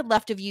all I had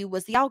left of you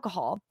was the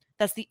alcohol.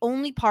 That's the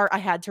only part I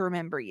had to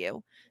remember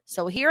you.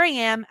 So here I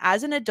am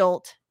as an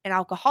adult, an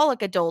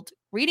alcoholic adult,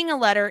 reading a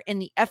letter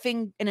in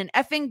an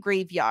effing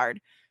graveyard.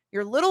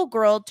 Your little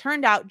girl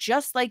turned out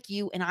just like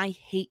you, and I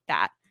hate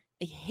that.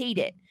 I hate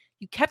it.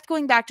 You kept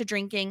going back to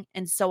drinking,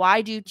 and so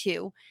I do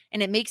too,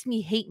 and it makes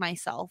me hate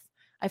myself.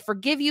 I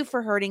forgive you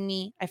for hurting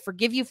me. I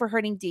forgive you for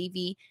hurting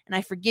Davy, and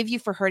I forgive you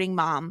for hurting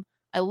Mom.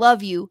 I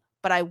love you,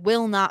 but I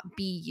will not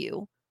be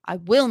you. I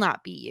will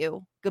not be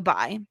you.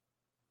 Goodbye."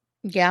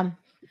 Yeah.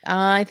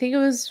 I think it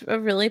was a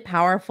really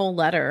powerful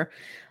letter.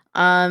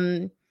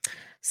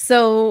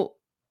 So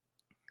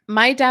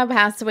my dad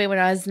passed away when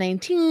I was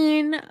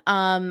 19.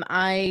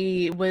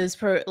 I was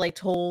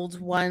told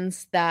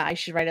once that I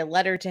should write a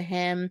letter to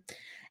him.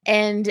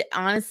 And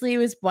honestly, it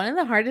was one of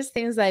the hardest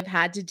things I've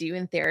had to do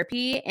in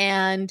therapy.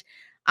 And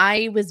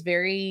I was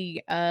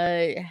very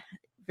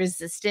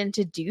resistant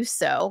to do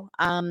so.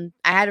 I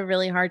had a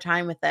really hard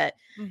time with it.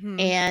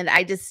 And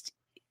I just,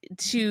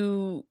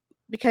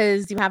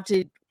 because you have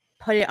to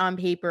put it on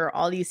paper,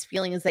 all these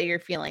feelings that you're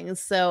feeling.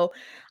 So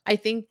I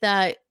think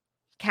that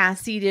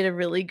Cassie did a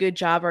really good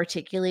job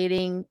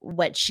articulating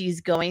what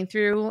she's going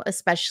through,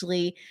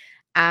 especially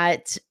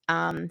at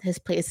his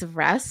place of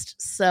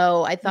rest.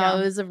 So I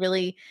thought it was a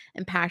really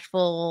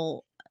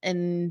impactful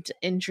and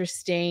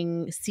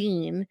interesting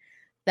scene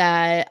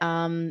that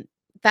that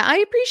I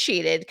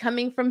appreciated,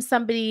 coming from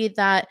somebody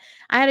that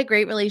I had a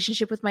great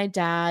relationship with my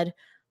dad.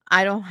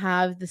 I don't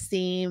have the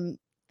same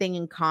thing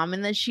in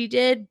common that she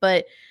did,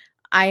 but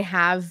I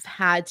have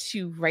had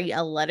to write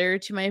a letter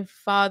to my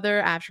father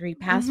after he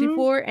passed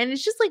before, and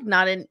it's just like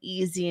not an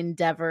easy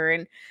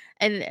endeavor.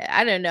 And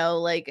I don't know,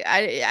 like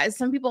I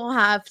some people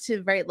have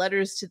to write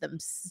letters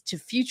to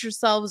future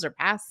selves or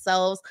past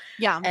selves.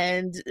 Yeah.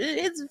 And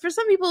it's, for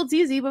some people it's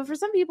easy, but for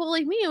some people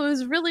like me, it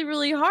was really,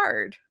 really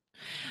hard.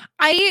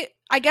 I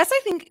guess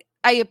I think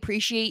I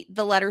appreciate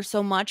the letter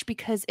so much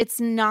because she's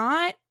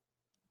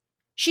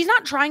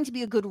not trying to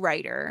be a good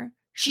writer.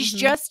 She's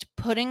just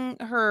putting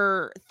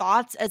her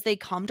thoughts as they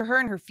come to her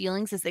and her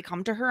feelings as they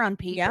come to her on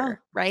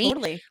paper, right?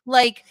 Totally.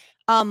 Like,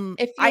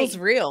 it feels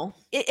real.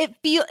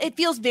 It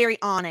feels very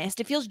honest.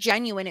 It feels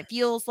genuine. It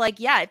feels like,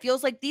 it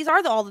feels like these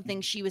are all the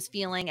things she was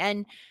feeling.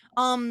 And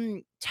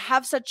to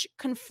have such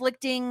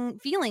conflicting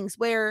feelings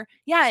where,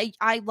 yeah,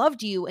 I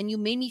loved you and you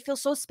made me feel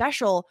so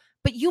special,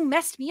 but you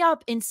messed me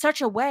up in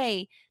such a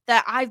way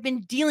that I've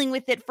been dealing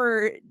with it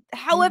for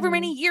however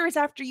many years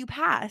after you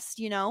passed,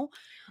 you know?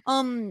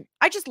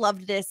 I just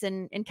loved this,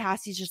 and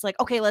Cassie's just like,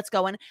 okay, let's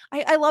go. And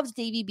I loved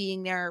Davy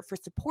being there for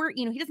support.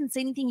 You know, he doesn't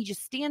say anything, he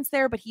just stands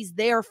there, but he's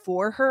there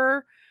for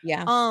her.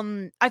 Yeah.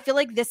 I feel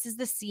like this is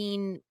the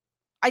scene.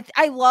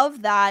 I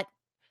love that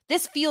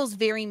this feels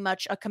very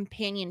much a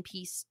companion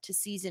piece to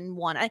season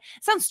 1. It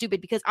sounds stupid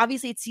because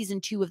obviously it's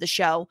season 2 of the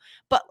show,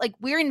 but like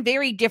we're in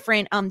very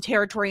different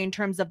territory in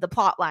terms of the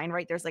plot line,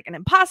 right? There's like an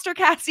imposter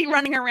Cassie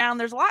running around.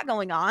 There's a lot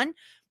going on.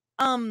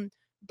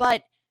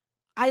 But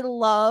I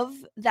love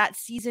that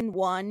season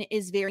 1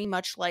 is very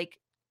much like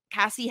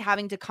Cassie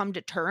having to come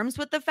to terms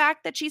with the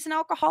fact that she's an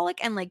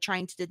alcoholic and like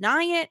trying to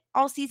deny it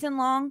all season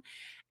long.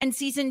 And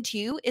season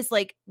 2 is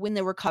like when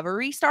the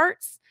recovery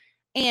starts.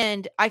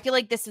 And I feel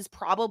like this is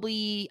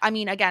probably, I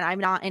mean, again, I'm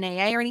not in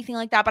AA or anything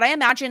like that, but I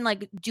imagine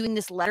like doing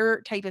this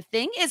letter type of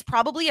thing is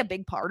probably a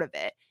big part of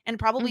it, and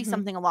probably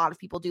something a lot of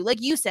people do.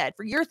 Like you said,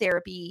 for your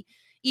therapy,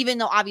 even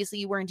though obviously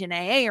you weren't in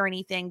AA or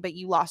anything, but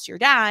you lost your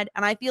dad.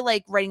 And I feel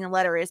like writing a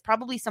letter is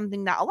probably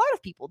something that a lot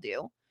of people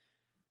do.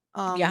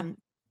 Yeah.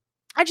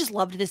 I just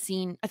loved this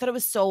scene. I thought it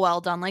was so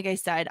well done. Like I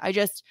said,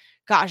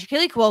 gosh,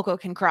 Kaylee Cuoco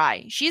can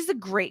cry. She's a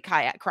great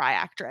cry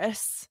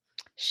actress.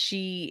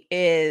 She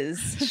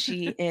is.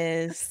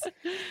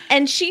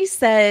 And she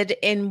said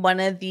in one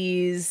of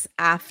these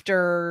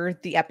after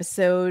the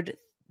episode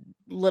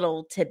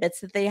little tidbits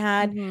that they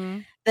had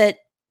that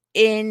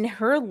in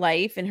her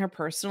life, in her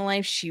personal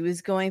life, she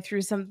was going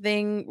through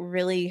something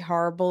really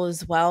horrible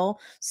as well.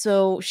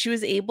 So she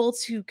was able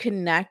to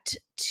connect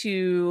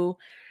to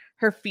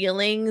her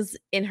feelings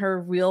in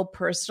her real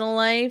personal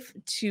life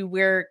to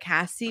where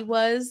Cassie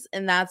was.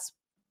 And that's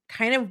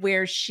kind of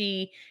where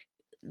she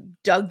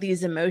dug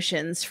these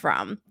emotions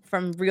from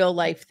real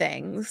life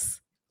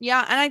things.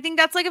 Yeah, and I think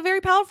that's like a very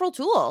powerful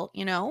tool,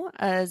 you know,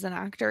 as an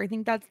actor. I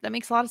think that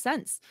makes a lot of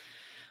sense.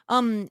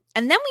 And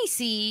then we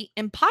see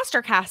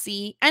imposter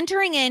Cassie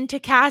entering into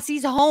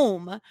Cassie's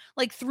home,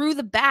 like through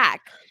the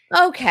back.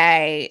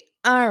 Okay.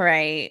 All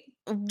right.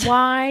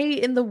 Why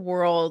in the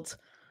world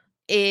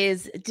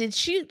did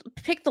she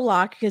pick the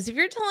lock? Because if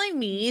you're telling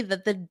me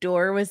that the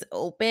door was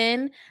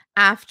open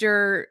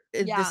after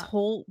this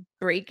whole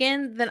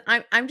break-in, then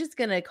I'm just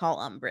gonna call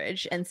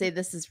Umbridge and say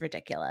this is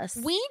ridiculous.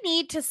 We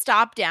need to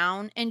stop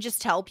down and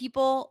just tell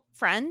people,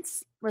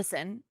 friends,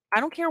 listen, I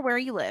don't care where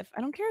you live.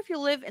 I don't care if you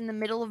live in the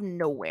middle of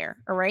nowhere.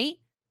 All right,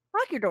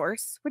 lock your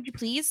doors, would you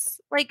please?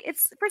 Like,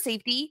 it's for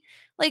safety.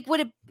 Like,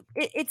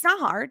 it's not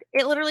hard.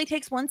 It literally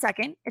takes 1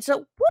 second. It's a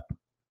whoop,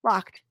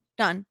 locked.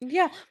 Done.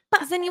 Yeah,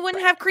 because then you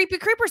wouldn't have creepy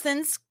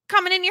creepersons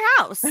coming in your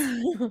house.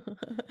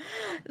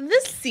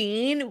 This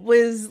scene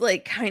was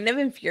like kind of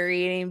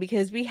infuriating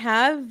because we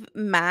have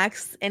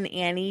Max and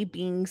Annie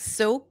being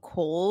so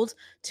cold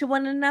to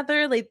one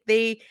another. Like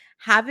they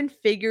haven't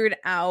figured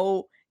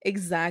out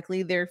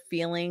exactly their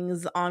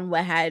feelings on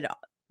what had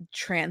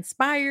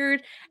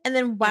transpired. And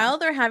then while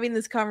they're having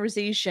this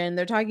conversation,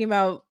 they're talking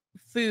about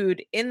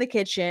food in the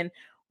kitchen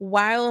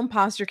while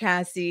imposter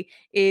Cassie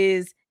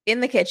is in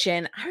the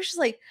kitchen. I was just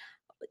like,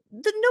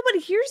 nobody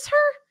hears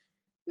her,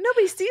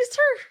 nobody sees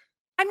her.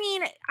 I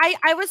mean,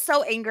 I was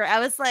so angry. I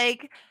was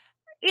like,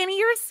 Annie,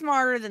 you're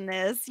smarter than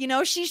this. You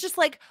know, she's just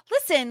like,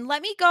 listen,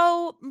 let me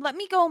go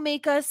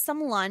make us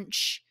some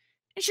lunch.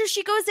 And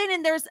she goes in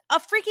and there's a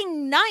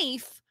freaking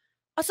knife.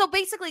 So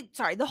basically,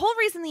 sorry, the whole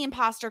reason the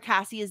imposter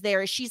Cassie is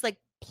there is she's like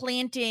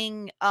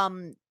planting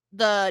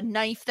the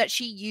knife that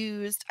she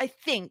used, I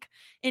think,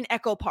 in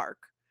Echo Park.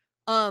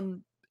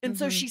 And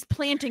so she's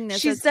planting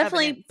this. She's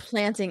definitely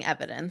planting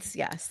evidence.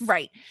 Yes.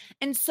 Right.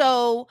 And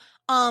so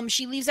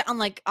she leaves it on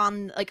like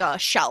a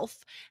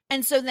shelf.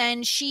 And so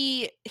then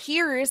she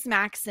hears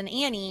Max and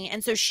Annie.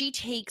 And so she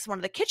takes one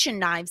of the kitchen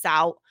knives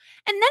out.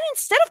 And then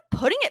instead of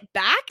putting it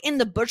back in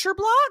the butcher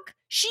block,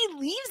 she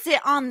leaves it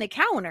on the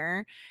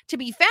counter to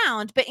be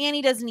found. But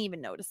Annie doesn't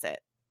even notice it.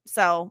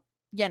 So,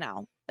 you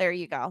know, there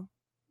you go.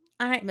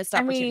 Missed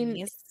opportunities. I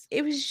mean,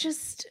 it was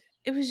just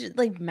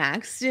like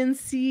Max didn't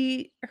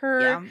see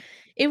her. Yeah.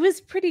 It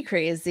was pretty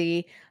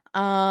crazy.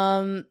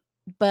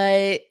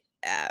 But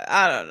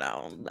I don't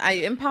know.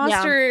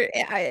 Imposter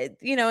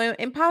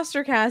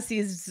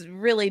Cassie's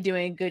really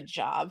doing a good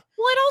job.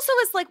 Well, it also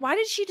is like, why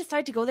did she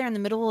decide to go there in the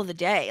middle of the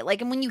day?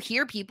 Like, and when you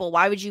hear people,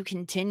 why would you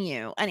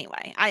continue?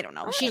 Anyway, I don't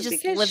know. She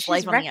just lives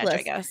life reckless. On the edge,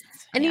 I guess.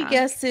 Any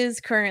guesses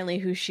currently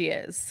who she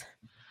is?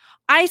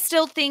 I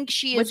still think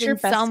she is in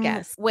some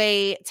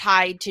way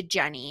tied to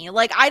Jenny.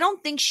 Like, I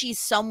don't think she's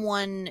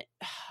someone,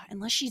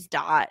 unless she's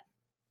Dot.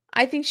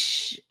 I think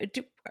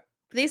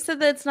they said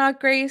that it's not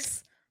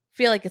Grace. I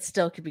feel like it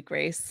still could be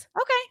Grace.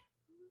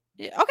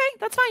 Okay,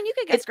 that's fine. You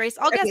could guess Grace.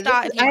 I'll guess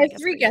Dot. I have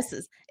 3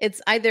 guesses.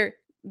 It's either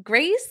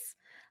Grace,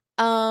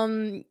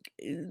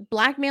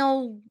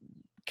 Blackmail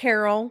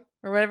Carol,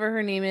 or whatever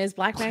her name is,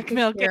 Black Market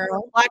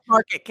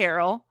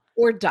Carol,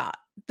 or Dot.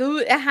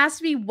 It has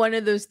to be one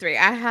of those three.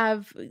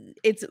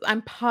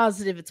 I'm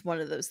positive it's one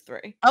of those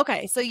three.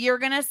 Okay, so you're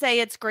gonna say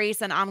it's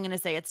Grace, and I'm gonna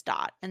say it's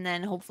Dot, and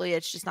then hopefully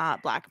it's just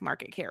not Black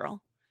Market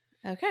Carol.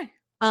 Okay.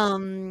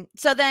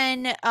 So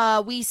then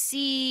we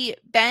see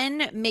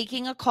Ben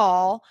making a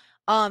call.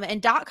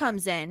 And Dot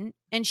comes in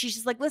and she's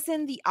just like,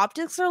 listen, the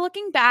optics are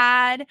looking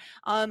bad.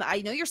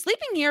 I know you're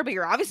sleeping here, but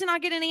you're obviously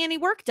not getting any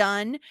work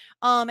done.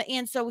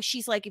 And so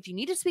she's like, if you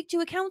need to speak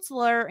to a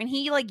counselor, and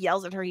he like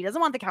yells at her, he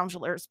doesn't want the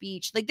counselor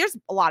speech. Like there's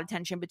a lot of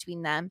tension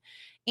between them.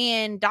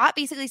 And Dot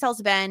basically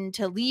tells Ben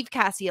to leave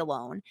Cassie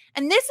alone.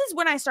 And this is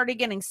when I started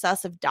getting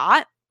sus of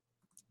Dot,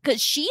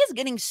 because she is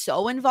getting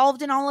so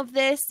involved in all of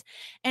this.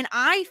 And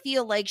I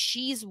feel like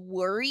she's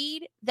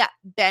worried that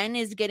Ben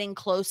is getting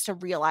close to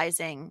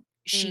realizing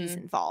she's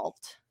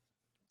involved.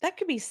 That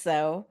could be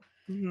so.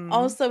 Mm-hmm.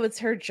 Also, it's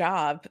her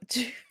job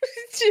to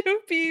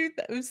be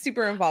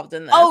super involved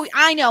in this. Oh,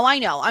 I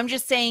know. I'm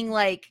just saying,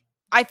 like,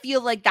 I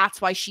feel like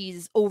that's why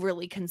she's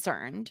overly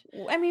concerned.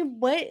 I mean,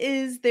 what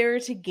is there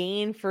to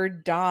gain for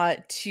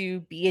Dot to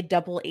be a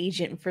double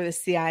agent for the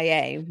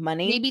CIA?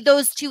 Money? Maybe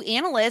those two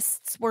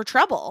analysts were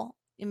trouble,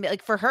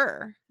 like for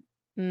her.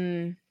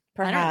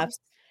 Perhaps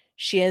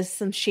she has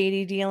some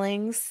shady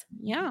dealings.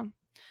 Yeah.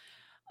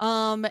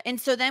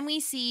 And so then we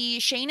see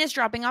Shane is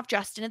dropping off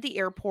Justin at the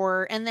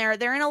airport, and they're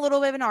in a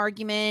little bit of an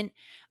argument.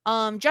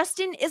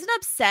 Justin isn't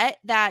upset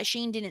that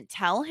Shane didn't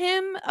tell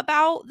him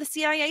about the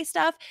CIA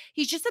stuff.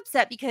 He's just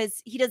upset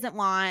because he doesn't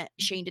want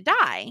Shane to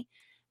die.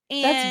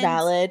 And that's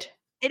valid.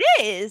 It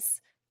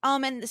is.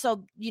 And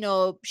so,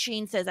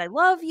 Shane says, I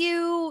love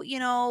you,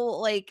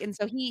 and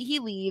so he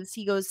leaves,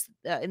 he goes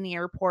in the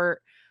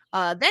airport.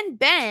 Then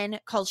Ben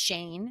calls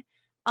Shane.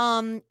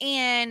 And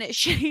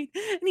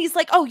he's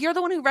like, oh, you're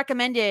the one who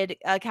recommended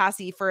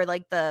Cassie for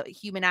like the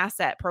human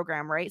asset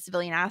program, right?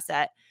 Civilian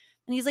asset.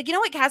 And he's like, you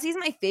know what? Cassie's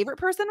my favorite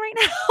person right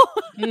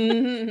now.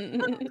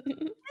 And this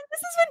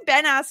is when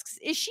Ben asks,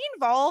 is she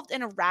involved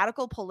in a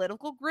radical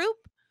political group?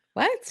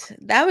 What?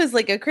 That was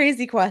like a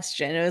crazy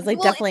question. It was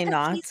like, definitely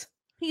not.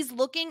 He's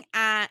looking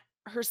at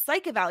her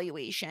psych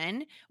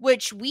evaluation,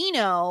 which we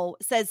know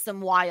says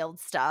some wild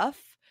stuff.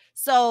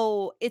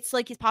 So it's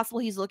like it's possible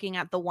he's looking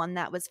at the one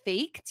that was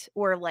faked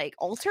or like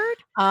altered.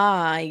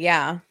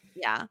 Yeah.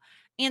 Yeah.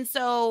 And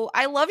so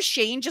I love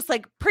Shane just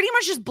like pretty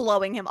much just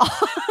blowing him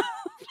off.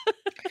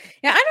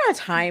 Yeah, I don't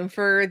have time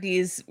for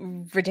these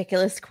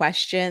ridiculous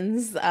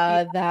questions.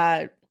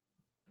 That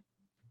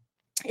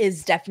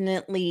is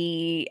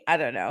definitely, I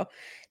don't know,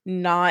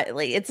 not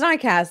like, it's not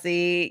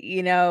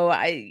Cassie.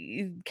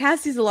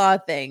 Cassie's a lot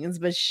of things,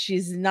 but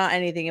she's not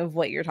anything of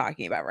what you're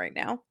talking about right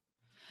now.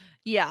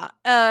 Yeah.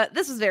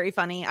 This was very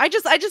funny. I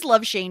just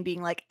love Shane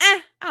being like,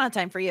 I don't have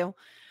time for you.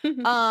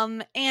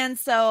 And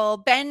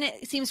so Ben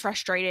seems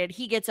frustrated.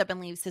 He gets up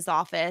and leaves his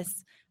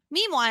office.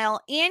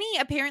 Meanwhile, Annie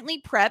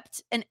apparently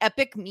prepped an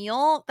epic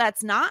meal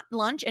that's not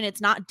lunch and it's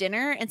not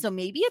dinner. And so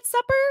maybe it's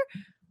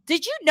supper.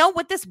 Did you know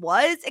what this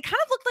was? It kind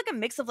of looked like a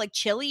mix of like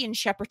chili and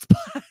shepherd's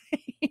pie.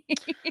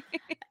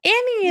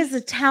 Annie is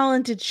a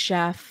talented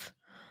chef.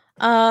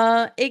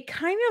 It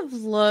kind of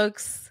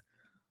looks...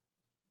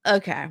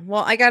 Okay,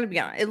 well, I gotta be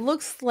honest. It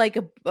looks like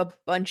a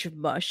bunch of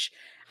mush.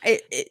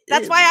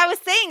 That's why I was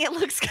saying it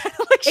looks kind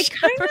of like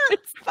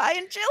shepherd's pie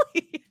and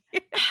chili.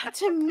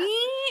 To me,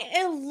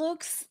 it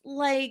looks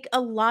like a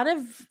lot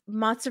of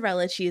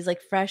mozzarella cheese,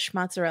 like fresh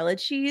mozzarella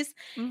cheese,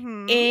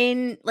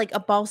 in like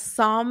a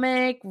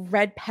balsamic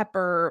red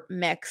pepper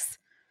mix.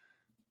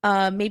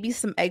 Maybe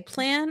some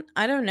eggplant.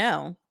 I don't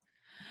know.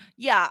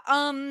 Yeah.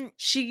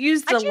 She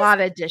used a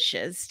lot of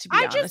dishes, to be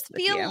honest. I just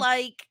feel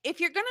like if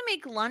you're gonna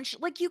make lunch,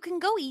 like you can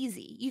go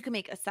easy. You can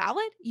make a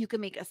salad, you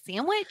can make a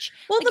sandwich.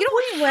 Well, like, the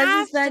point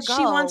was that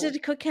she wanted to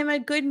cook him a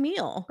good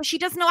meal. But she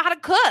doesn't know how to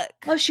cook.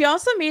 Well, she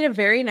also made a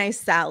very nice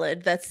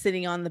salad that's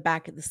sitting on the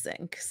back of the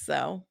sink.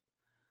 So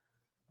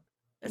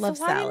why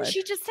didn't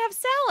she just have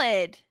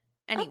salad?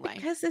 Anyway.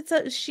 Because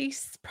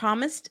she's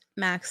promised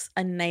Max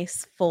a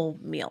nice full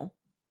meal.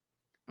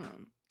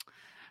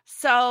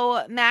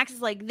 So Max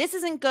is like, this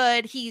isn't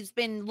good. He's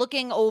been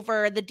looking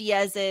over the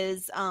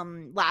Diaz's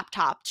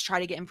laptop to try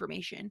to get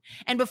information.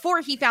 And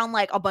before he found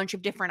like a bunch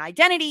of different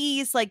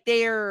identities, like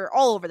they're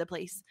all over the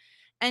place.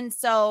 And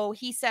so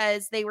he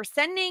says they were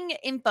sending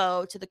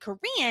info to the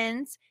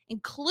Koreans,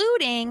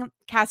 including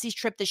Cassie's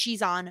trip that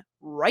she's on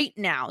right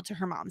now to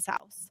her mom's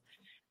house.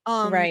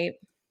 Right.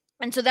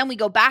 And so then we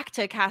go back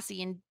to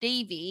Cassie and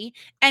Davy,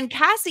 and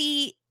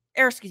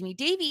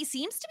Davy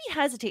seems to be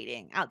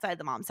hesitating outside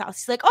the mom's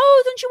house. He's like,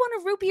 oh, don't you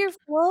want a root beer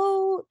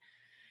float?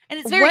 And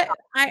it's very...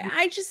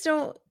 I just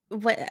don't...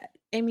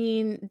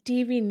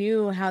 Davy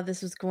knew how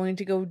this was going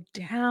to go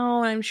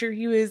down. I'm sure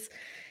he was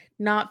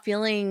not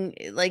feeling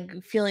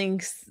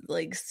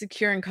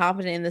secure and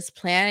confident in this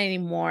plan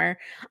anymore.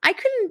 I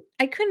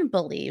couldn't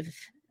believe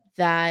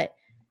that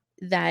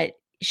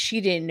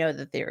she didn't know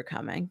that they were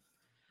coming.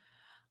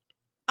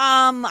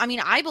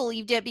 I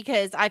believed it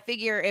because I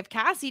figure if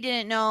Cassie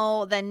didn't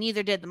know, then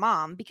neither did the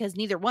mom, because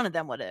neither one of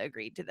them would have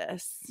agreed to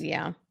this.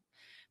 Yeah.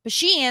 But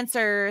she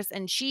answers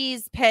and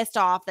she's pissed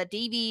off that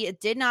Davy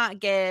did not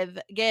give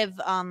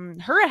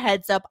her a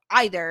heads up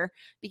either,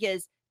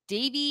 because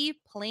Davy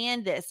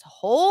planned this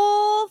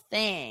whole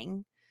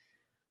thing.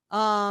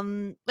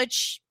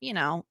 Which,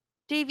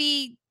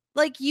 Davy,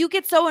 like, you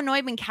get so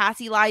annoyed when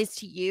Cassie lies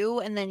to you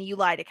and then you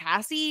lie to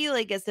Cassie.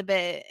 Like, it's a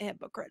bit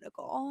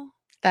hypocritical.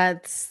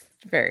 That's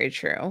very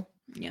true.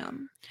 Yeah.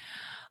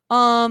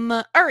 All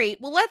right.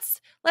 Well, let's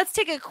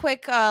take a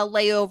quick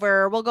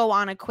layover. We'll go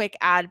on a quick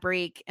ad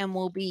break and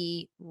we'll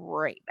be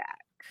right back.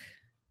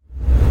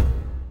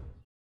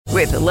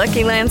 With the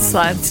Lucky Land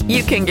Slots,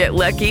 you can get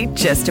lucky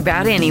just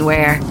about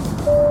anywhere.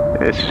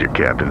 This is your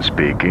captain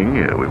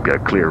speaking. We've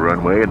got clear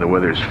runway and the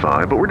weather's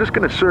fine, but we're just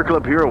going to circle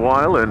up here a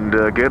while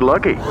and get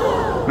lucky.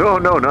 No,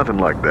 nothing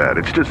like that.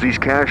 It's just these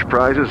cash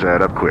prizes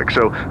add up quick.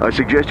 So I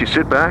suggest you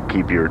sit back,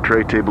 keep your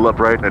tray table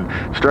upright, and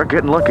start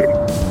getting lucky.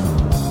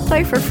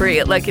 Play for free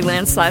at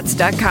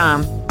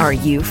LuckyLandSlots.com. Are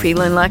you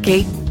feeling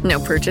lucky? No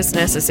purchase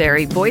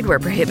necessary. Void where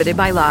prohibited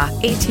by law.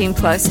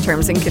 18+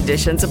 terms and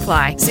conditions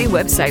apply. See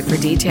website for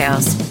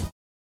details.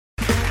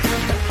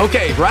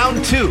 Okay,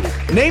 round 2.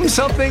 Name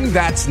something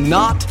that's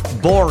not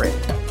boring.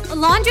 A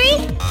laundry?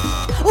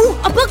 Ooh,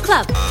 a book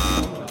club.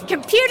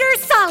 Computer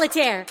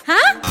solitaire,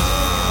 huh?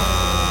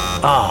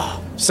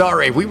 Ah,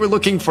 sorry, we were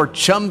looking for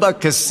Chumba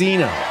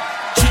Casino.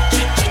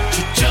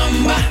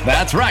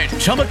 That's right,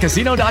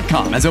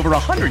 ChumbaCasino.com has over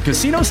 100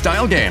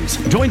 casino-style games.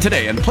 Join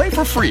today and play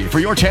for free for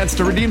your chance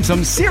to redeem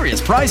some serious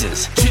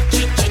prizes.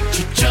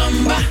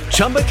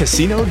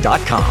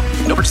 ChumbaCasino.com.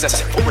 No purchase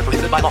necessary. Void where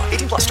prohibited by law.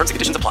 18+ terms and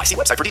conditions apply. See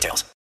website for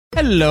details.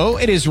 Hello,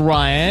 it is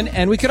Ryan,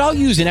 and we could all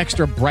use an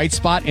extra bright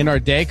spot in our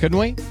day, couldn't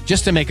we?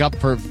 Just to make up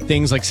for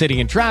things like sitting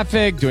in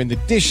traffic, doing the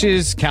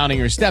dishes, counting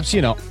your steps,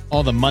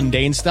 all the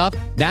mundane stuff.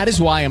 That is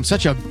why I'm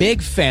such a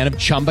big fan of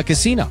Chumba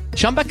Casino.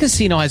 Chumba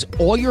Casino has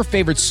all your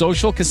favorite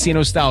social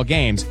casino-style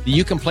games that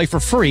you can play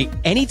for free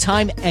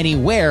anytime,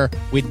 anywhere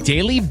with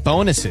daily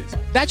bonuses.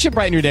 That should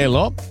brighten your day a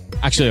little.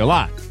 Actually, a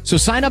lot. So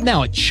sign up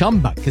now at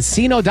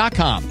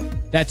ChumbaCasino.com.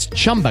 That's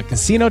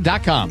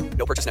ChumbaCasino.com.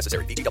 No purchase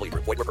necessary. VGW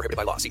Group. Void where prohibited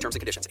by law. See terms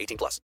and conditions.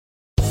 18+.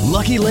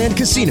 Lucky Land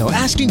Casino,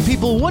 asking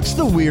people, what's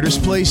the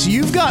weirdest place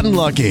you've gotten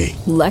lucky?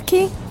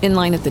 Lucky? In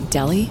line at the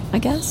deli, I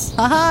guess?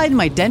 Aha, in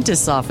my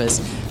dentist's office.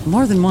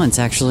 More than once,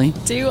 actually.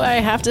 Do I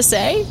have to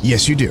say?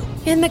 Yes, you do.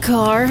 In the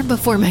car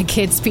before my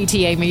kids'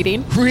 PTA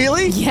meeting.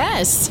 Really?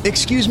 Yes.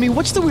 Excuse me,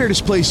 what's the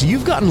weirdest place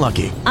you've gotten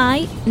lucky?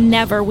 I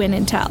never win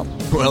and tell.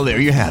 Well, there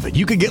you have it.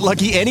 You can get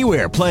lucky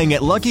anywhere, playing at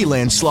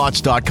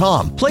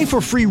LuckyLandSlots.com. Play for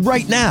free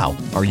right now.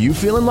 Are you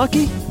feeling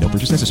lucky? No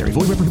purchase necessary.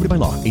 Void where prohibited by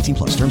law.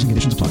 18+. Terms and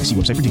conditions apply. See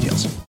website for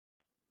details.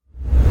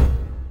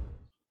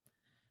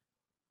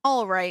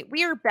 All right,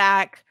 we are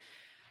back.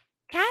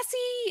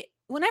 Cassie,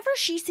 whenever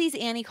she sees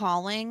Annie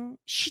calling,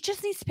 she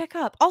just needs to pick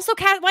up. Also,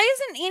 why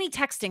isn't Annie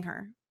texting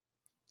her?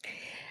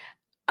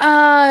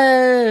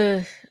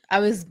 I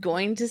was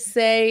going to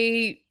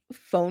say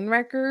phone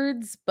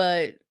records,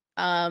 but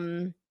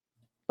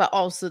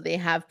also they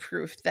have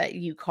proof that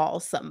you call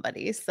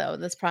somebody, so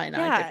that's probably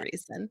not a good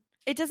reason.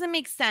 It doesn't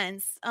make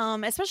sense,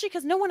 especially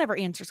because no one ever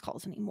answers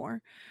calls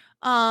anymore.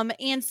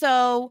 And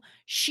so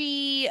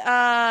she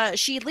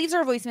leaves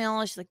her a voicemail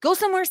and she's like, go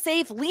somewhere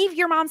safe, leave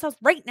your mom's house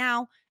right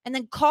now, and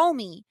then call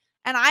me.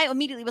 And I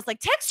immediately was like,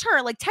 text her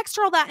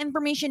all that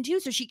information too,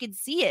 so she could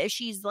see it if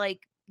she's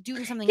like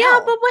doing something else. Yeah,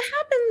 but what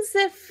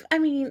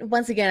happens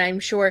once again, I'm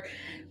sure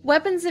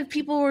if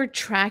people were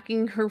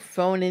tracking her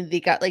phone and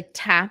they got like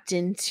tapped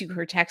into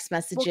her text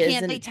messages. Well,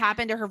 can't they tap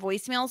into her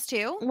voicemails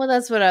too? Well,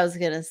 that's what I was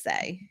gonna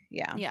say.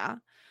 Yeah. Yeah.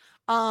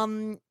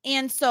 And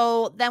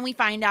so then we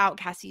find out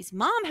Cassie's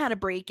mom had a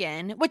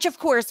break-in, which of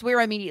course we're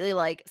immediately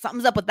like,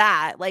 something's up with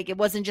that. Like, it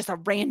wasn't just a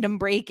random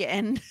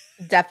break-in.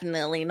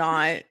 Definitely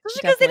not.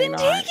 Because they didn't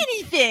take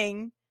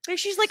anything.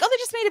 She's like, oh, they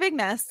just made a big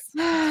mess.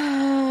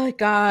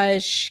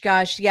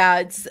 Gosh. Yeah.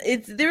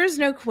 It's there is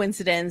no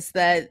coincidence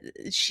that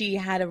she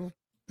had a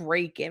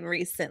break-in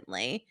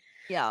recently.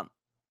 Yeah.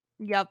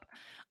 Yep.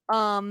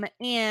 So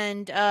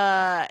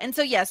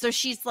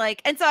she's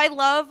like, and so I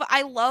love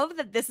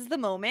that this is the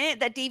moment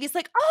that Davy's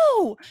like,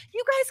 oh,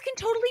 you guys can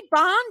totally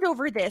bond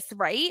over this,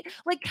 right?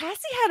 Like, Cassie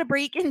had a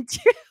break-in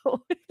too.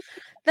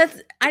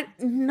 That's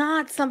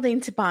not something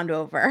to bond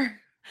over.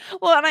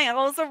 Well, and I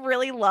also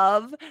really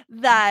love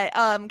that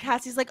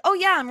Cassie's like, oh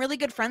yeah, I'm really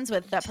good friends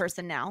with that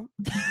person now.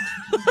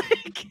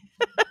 Like,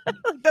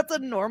 that's a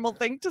normal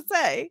thing to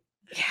say.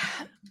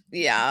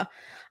 Yeah.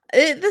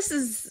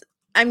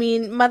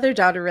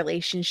 Mother-daughter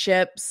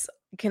relationships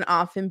can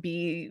often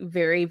be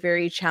very,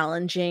 very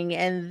challenging.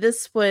 And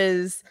this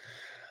was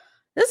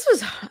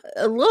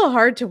a little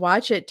hard to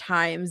watch at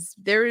times.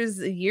 There is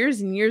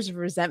years and years of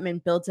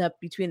resentment built up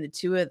between the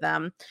two of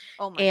them.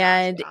 Oh my gosh,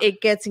 yeah.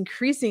 It gets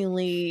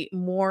increasingly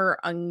more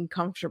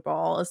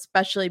uncomfortable,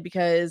 especially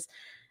because,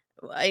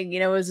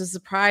 it was a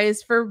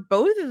surprise for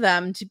both of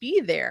them to be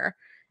there.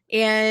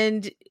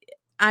 And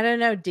I don't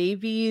know,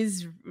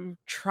 Davy's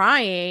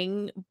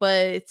trying,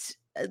 but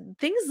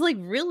things like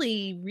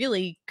really,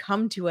 really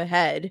come to a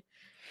head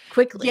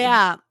quickly.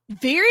 Yeah.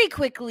 very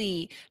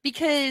quickly,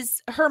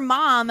 because her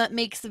mom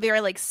makes a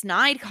very like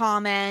snide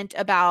comment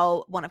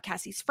about one of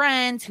Cassie's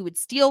friends who would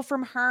steal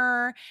from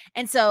her.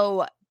 And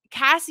so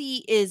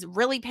Cassie is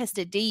really pissed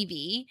at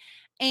Davy.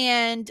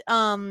 And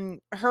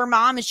her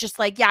mom is just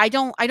like, yeah, I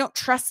don't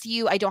trust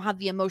you. I don't have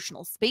the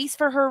emotional space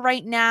for her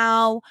right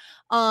now.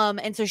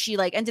 And so she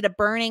like ended up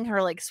burning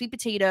her like sweet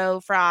potato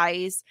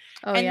fries.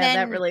 Oh And yeah, that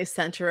then really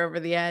sent her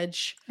over the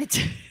edge.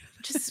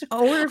 Just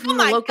order from oh the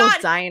my local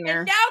God.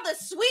 diner. And now the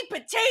sweet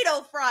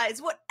potato fries.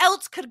 What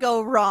else could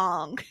go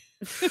wrong?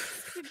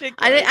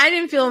 I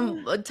didn't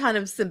feel a ton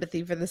of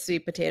sympathy for the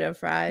sweet potato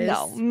fries.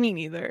 No, me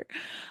neither.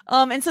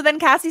 And so then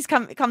Cassie's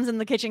comes in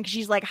the kitchen because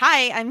she's like,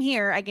 "Hi, I'm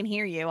here. I can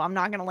hear you. I'm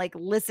not gonna like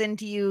listen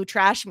to you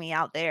trash me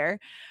out there."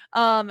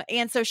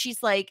 And so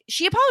she's like,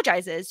 she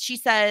apologizes. She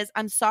says,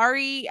 "I'm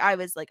sorry. I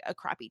was like a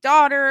crappy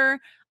daughter.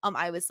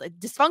 I was a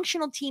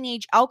dysfunctional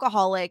teenage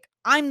alcoholic.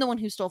 I'm the one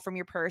who stole from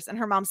your purse." And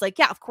her mom's like,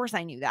 "Yeah, of course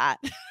I knew that."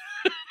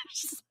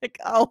 She's like,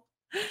 "Oh."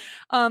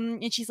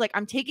 And she's like,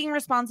 "I'm taking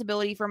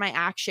responsibility for my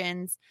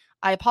actions.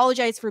 I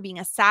apologize for being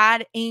a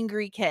sad,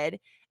 angry kid."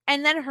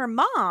 And then her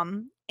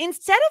mom,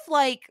 instead of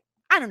like,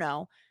 I don't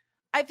know,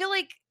 I feel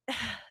like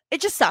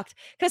it just sucked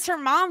because her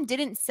mom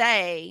didn't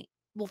say,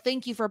 "Well,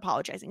 thank you for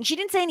apologizing." She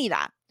didn't say any of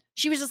that.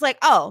 She was just like,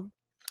 "Oh,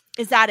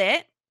 is that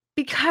it?"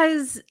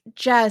 Because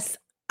Jess,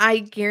 I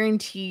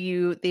guarantee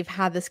you they've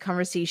had this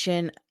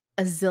conversation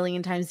a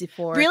zillion times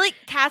before. Really?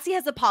 Cassie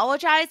has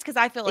apologized? Because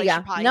I feel like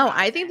she probably No, hasn't.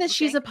 I think that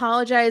she's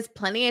apologized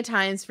plenty of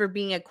times for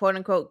being a quote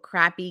unquote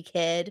crappy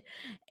kid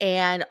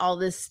and all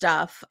this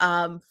stuff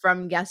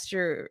from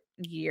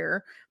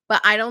yesteryear.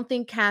 But I don't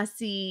think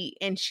Cassie,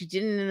 and she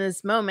didn't in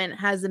this moment,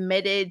 has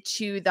admitted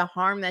to the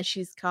harm that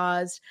she's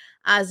caused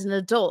as an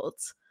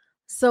adult.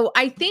 So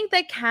I think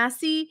that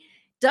Cassie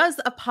does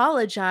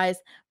apologize,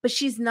 but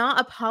she's not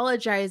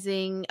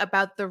apologizing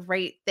about the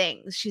right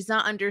things. She's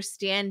not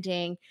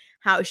understanding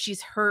how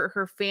she's hurt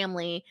her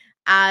family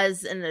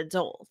as an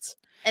adult.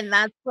 And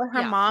that's where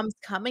her mom's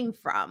coming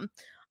from.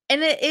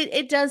 And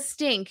it does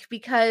stink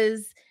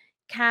because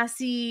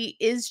Cassie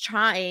is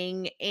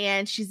trying,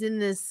 and she's in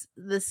this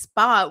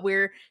spot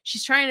where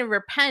she's trying to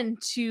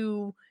repent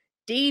to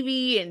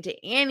Davy and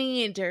to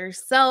Annie and to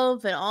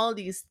herself and all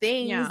these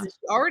things. Yeah.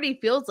 She already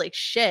feels like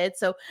shit.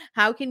 So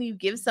how can you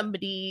give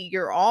somebody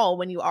your all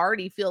when you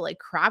already feel like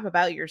crap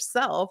about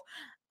yourself?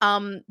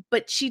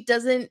 But she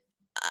doesn't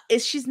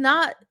she's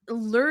not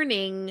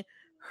learning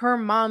her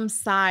mom's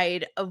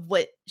side of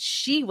what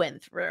she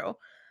went through.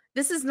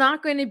 This is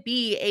not going to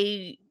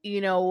be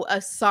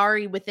a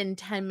sorry within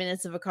 10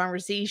 minutes of a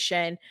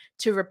conversation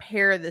to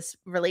repair this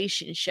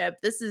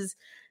relationship. This is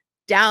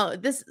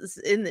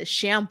in the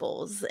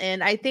shambles.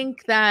 And I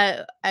think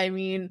that,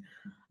 I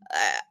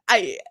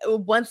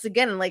once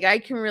again, like, I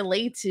can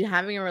relate to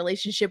having a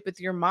relationship with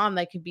your mom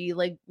that could be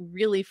like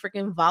really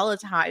freaking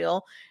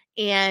volatile,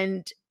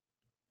 and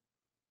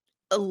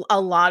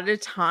a lot of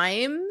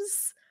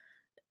times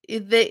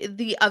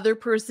the other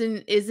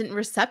person isn't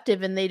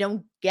receptive and they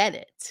don't get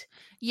it.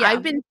 Yeah.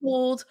 I've been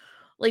told,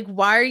 like,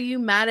 why are you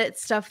mad at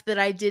stuff that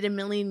I did a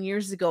million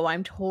years ago?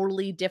 I'm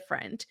totally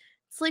different.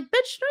 It's like,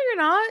 bitch, no, you're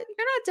not.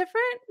 You're not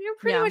different. You're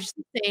pretty much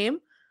the same.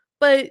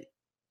 But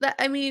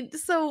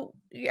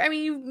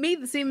you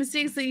made the same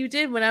mistakes that you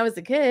did when I was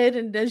a kid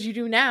and as you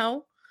do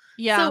now.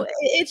 Yeah. So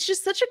it's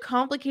just such a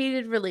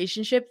complicated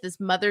relationship, this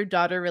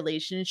mother-daughter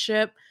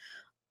relationship.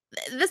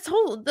 This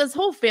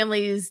whole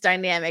family's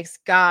dynamics,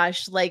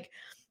 gosh, like,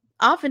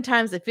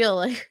 oftentimes I feel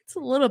like it's a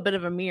little bit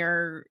of a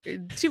mirror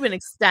to an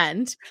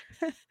extent.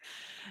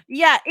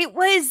 Yeah, it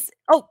was.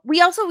 Oh, we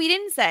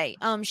didn't say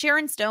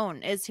Sharon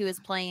Stone is who is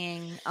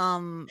playing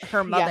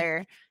her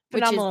mother.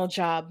 Phenomenal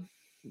job.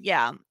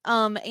 Yeah.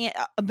 And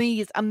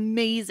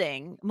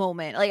amazing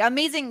moment. Like,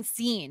 amazing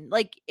scene.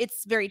 Like,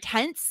 it's very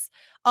tense.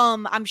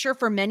 I'm sure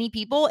for many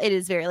people it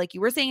is very, like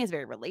you were saying, is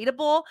very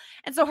relatable.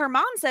 And so her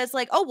mom says,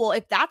 like, "Oh, well,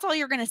 if that's all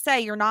you're going to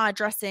say, you're not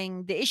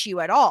addressing the issue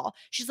at all."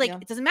 She's like,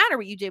 "It doesn't matter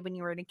what you did when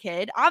you were a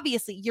kid.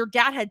 Obviously, your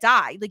dad had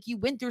died. Like, you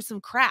went through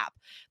some crap,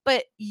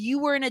 but you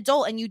were an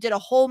adult and you did a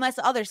whole mess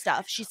of other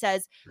stuff." She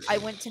says, "I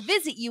went to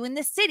visit you in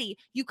the city.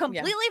 You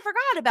completely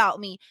forgot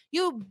about me.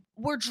 You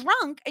were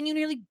drunk and you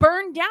nearly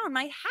burned down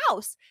my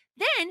house.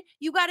 Then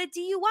you got a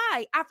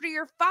DUI after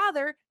your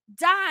father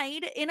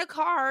died in a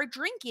car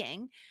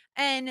drinking."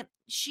 And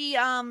she's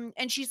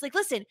like,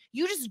 "Listen,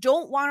 you just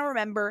don't want to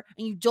remember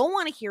and you don't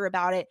want to hear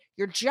about it.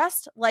 You're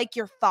just like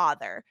your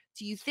father.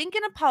 Do you think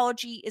an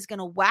apology is going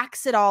to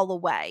wax it all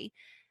away?"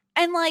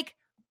 And like,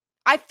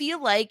 I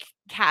feel like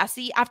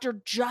Cassie,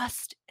 after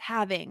just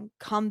having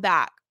come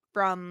back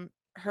from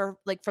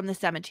from the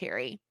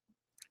cemetery,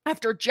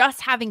 after just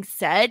having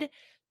said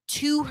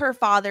to her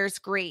father's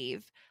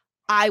grave,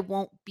 "I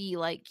won't be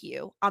like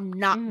you. I'm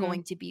not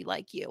going to be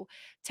like you,"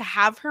 to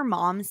have her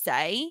mom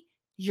say,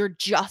 "You're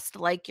just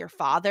like your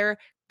father,"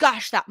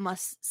 gosh, that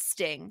must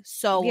sting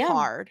so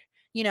hard,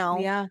 you know?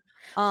 Yeah.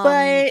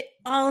 But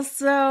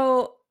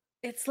also,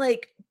 it's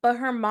like, but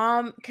her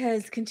mom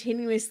has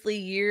continuously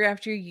year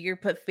after year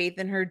put faith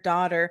in her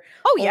daughter,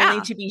 Oh, yeah.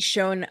 only to be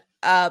shown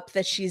up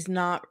that she's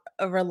not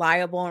a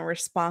reliable and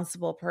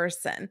responsible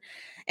person.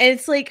 And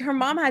it's like her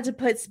mom had to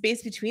put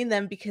space between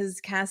them because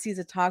Cassie's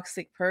a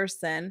toxic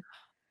person.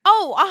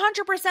 Oh,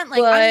 100%.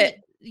 Like, I But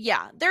mean,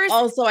 yeah, there's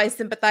also I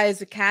sympathize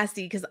with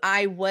Cassie because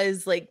I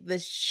was like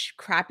the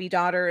crappy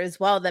daughter as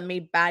well that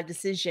made bad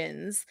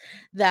decisions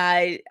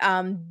that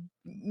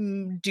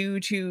due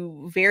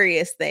to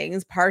various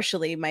things,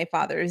 partially my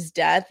father's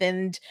death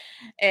and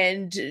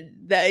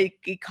that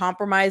it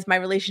compromised my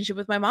relationship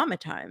with my mom at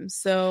times.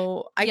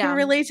 So I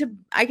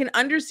can I can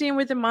understand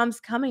where the mom's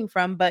coming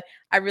from, but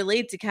I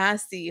relate to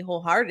Cassie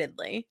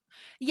wholeheartedly.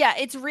 Yeah,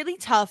 it's really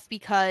tough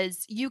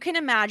because you can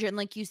imagine,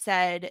 like you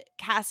said,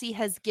 Cassie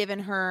has given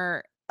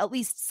her at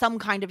least some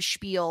kind of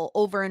spiel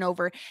over and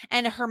over.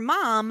 And her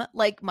mom,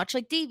 like much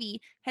like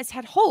Davy, has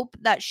had hope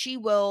that she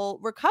will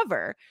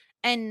recover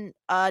and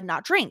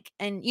not drink.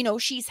 And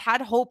she's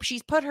had hope.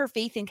 She's put her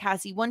faith in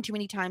Cassie one too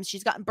many times.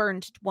 She's gotten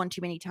burned one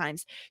too many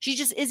times. She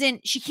just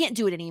she can't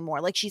do it anymore.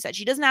 Like she said,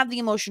 she doesn't have the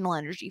emotional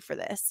energy for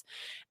this.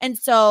 And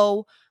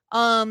so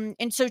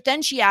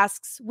then she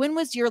asks, "When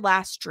was your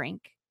last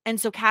drink?" And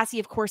so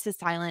Cassie, of course, is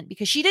silent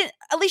because she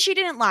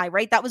didn't lie,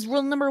 right? That was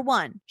rule number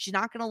 1. She's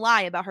not going to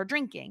lie about her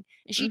drinking,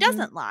 and she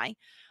doesn't lie.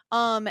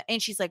 And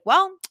she's like,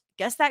 "Well,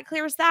 guess that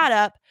clears that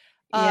up."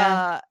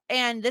 Yeah.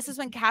 And this is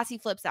when Cassie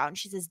flips out and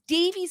she says,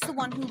 "Davy's the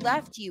one who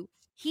left you.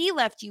 He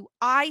left you.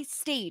 I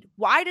stayed.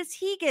 Why does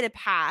he get a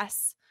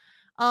pass?"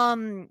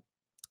 And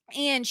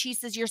she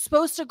says, "You're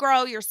supposed to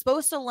grow. You're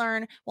supposed to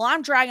learn. Well,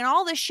 I'm dragging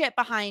all this shit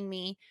behind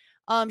me."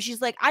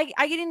 She's like,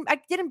 I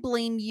didn't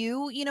blame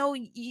you.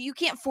 You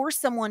can't force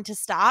someone to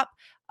stop.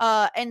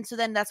 And so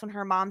then that's when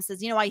her mom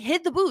says, "I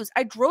hid the booze.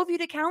 I drove you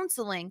to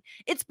counseling.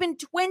 It's been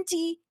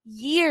 20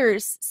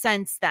 years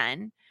since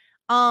then.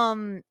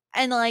 And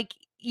like,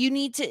 you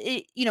need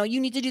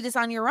to do this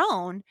on your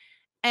own."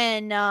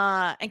 And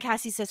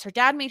Cassie says her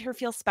dad made her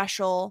feel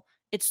special.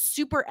 It's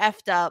super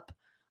effed up.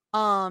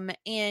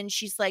 And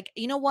she's like,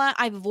 "You know what?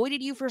 I've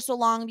avoided you for so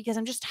long because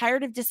I'm just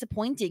tired of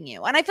disappointing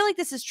you." And I feel like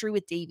this is true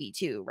with Davy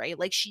too, right?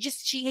 Like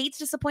she hates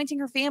disappointing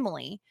her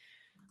family.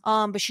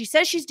 But she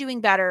says she's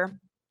doing better.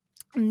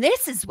 And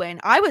this is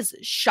when I was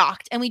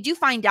shocked. And we do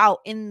find out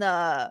in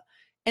the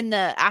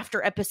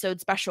after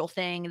episode special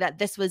thing that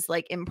this was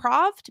like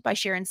improv'd by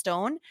Sharon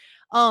Stone.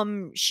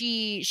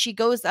 She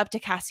goes up to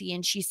Cassie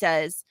and she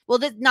says, well,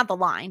 not the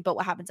line, but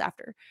what happens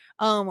after,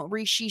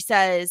 where she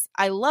says,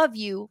 "I love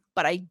you,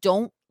 but I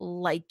don't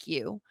like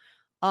you."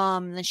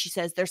 Then she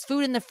says, "There's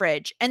food in the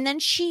fridge." And then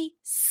she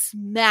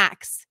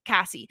smacks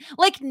Cassie,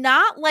 like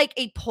not like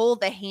a pull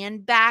the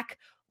hand back,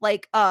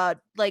 like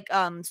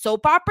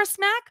soap opera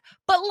smack,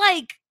 but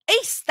like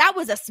that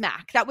was a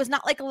smack. That was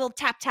not like a little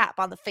tap tap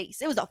on the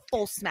face. It was a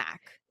full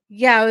smack.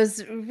 Yeah, it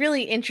was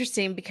really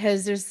interesting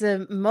because there's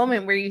a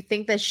moment where you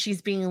think that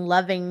she's being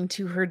loving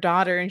to her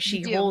daughter and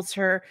she holds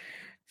her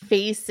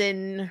face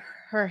in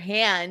her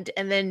hand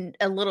and then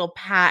a little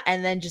pat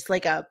and then just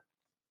like a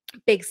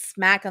big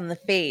smack on the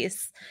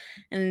face.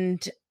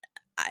 And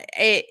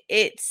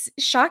it's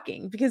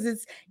shocking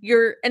because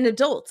you're an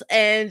adult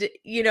and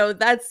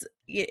that's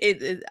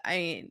it. I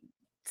mean,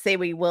 say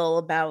what you will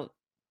about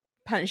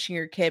punishing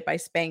your kid by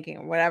spanking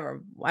or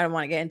whatever. I don't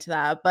want to get into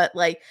that, but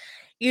like,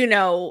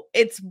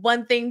 it's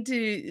one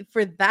thing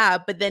for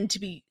that, but then to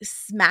be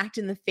smacked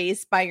in the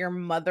face by your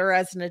mother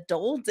as an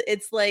adult,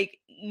 it's like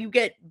you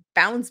get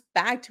bounced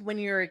back to when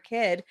you're a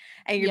kid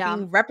and you're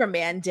being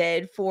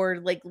reprimanded for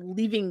like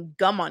leaving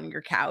gum on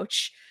your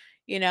couch.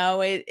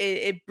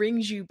 It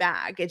brings you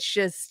back. It's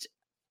just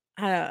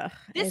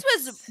this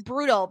was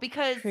brutal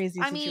because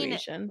crazy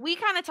situation. We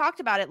kind of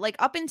talked about it like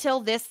up until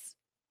this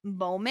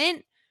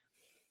moment.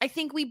 I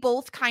think we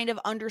both kind of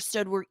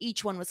understood where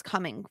each one was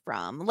coming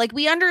from. Like,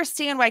 we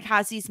understand why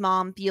Cassie's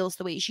mom feels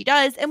the way she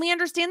does, and we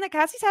understand that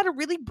Cassie's had a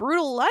really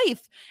brutal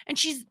life, and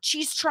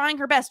she's trying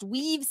her best.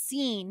 We've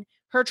seen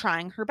her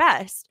trying her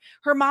best.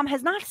 Her mom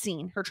has not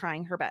seen her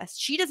trying her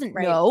best. She doesn't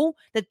know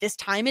that this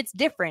time it's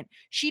different.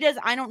 She does.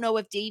 I don't know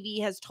if Davy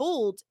has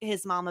told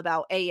his mom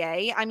about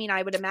AA. I mean,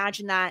 I would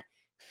imagine that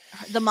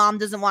the mom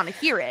doesn't want to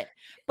hear it.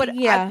 But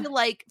I feel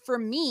like for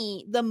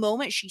me, the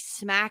moment she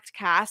smacked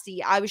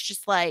Cassie, I was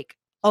just like,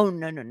 oh,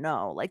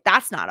 no. Like,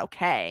 that's not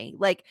okay.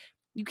 Like,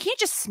 you can't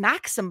just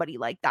smack somebody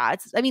like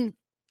that.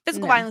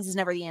 Physical violence is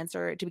never the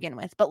answer to begin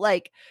with. But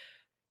like,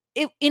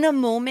 in a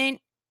moment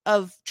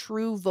of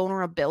true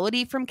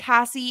vulnerability from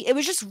Cassie, it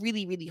was just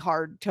really, really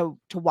hard to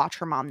watch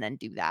her mom then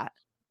do that.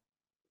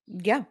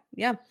 Yeah.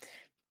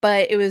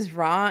 But it was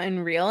raw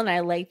and real. And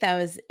I like that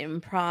it was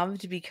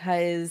improv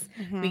because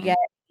we get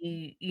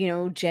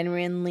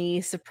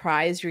genuinely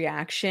surprised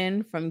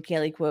reaction from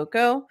Kaylee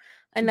Cuoco.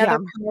 Another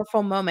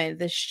powerful moment.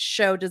 The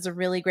show does a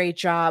really great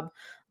job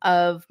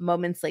of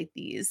moments like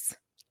these.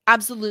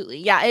 Absolutely.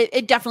 Yeah,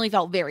 it definitely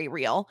felt very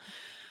real.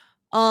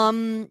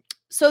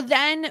 So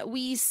then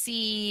we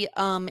see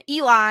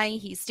Eli,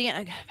 he's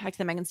standing back to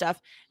the Megan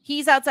stuff.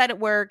 He's outside at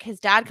work.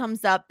 His dad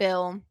comes up,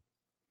 Bill.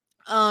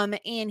 And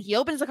he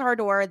opens the car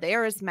door.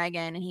 There is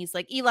Megan, and he's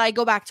like, "Eli,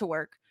 go back to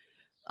work."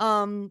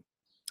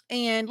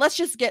 And let's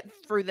just get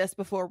through this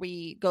before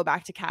we go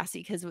back to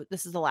Cassie, because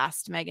this is the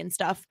last Megan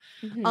stuff.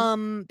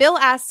 Bill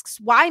asks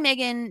why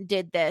Megan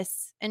did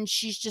this, and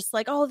she's just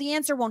like, oh, the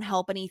answer won't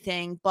help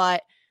anything,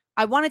 but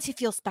I wanted to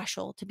feel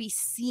special, to be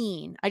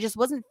seen. I just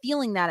wasn't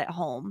feeling that at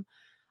home.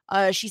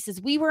 She says,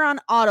 we were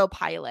on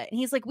autopilot. And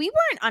he's like, we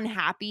weren't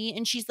unhappy.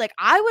 And she's like,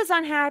 I was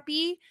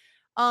unhappy.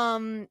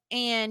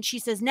 And she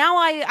says, now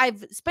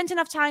I've spent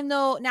enough time,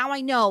 though. Now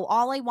I know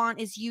all I want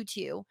is you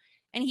two.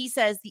 And he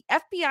says, the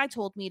FBI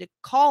told me to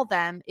call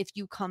them if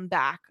you come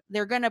back.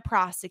 They're going to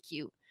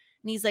prosecute.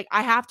 And he's like,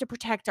 I have to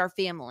protect our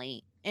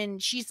family.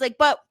 And she's like,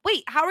 but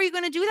wait, how are you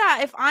going to do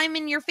that if I'm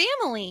in your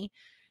family?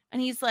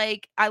 And he's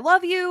like, I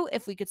love you.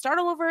 If we could start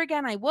all over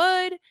again, I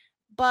would.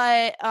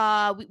 But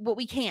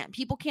we can't.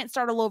 People can't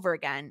start all over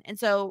again. And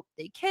so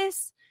they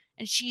kiss,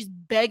 and she's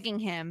begging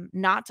him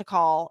not to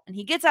call. And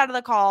he gets out of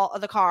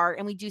the car,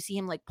 and we do see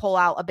him like pull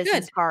out a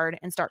business card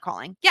and start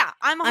calling. Yeah,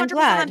 I'm 100%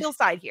 on Bill's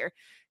side here.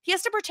 He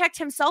has to protect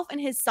himself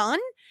and his son.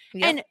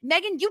 Yep. And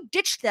Megan, you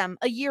ditched them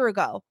a year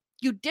ago.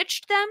 You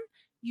ditched them.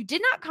 You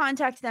did not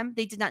contact them.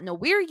 They did not know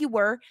where you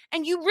were,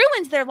 and you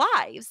ruined their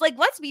lives. Like,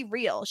 let's be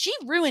real. She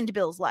ruined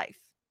Bill's life.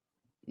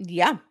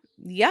 Yeah.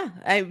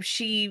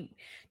 She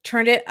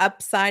turned it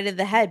upside of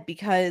the head,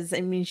 because, I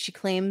mean, she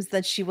claims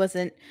that she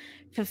wasn't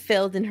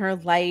fulfilled in her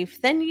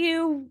life. Then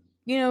you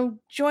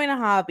join a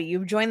hobby.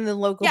 You join the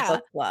local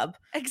book club.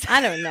 Exactly.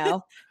 I don't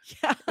know.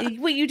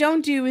 What you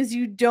don't do is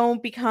you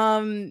don't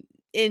become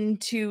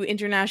into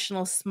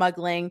international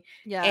smuggling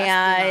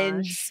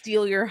and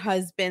steal your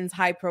husband's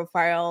high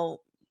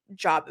profile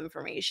job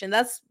information.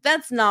 That's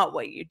not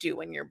what you do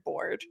when you're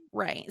bored.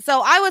 Right.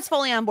 So I was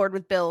fully on board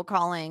with Bill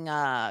calling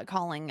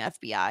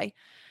FBI.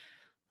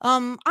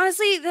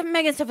 Honestly, the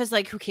Megan stuff is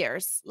like, who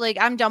cares? Like,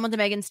 I'm done with the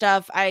Megan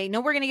stuff. I know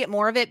we're gonna get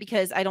more of it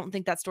because I don't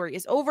think that story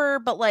is over,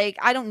 but like,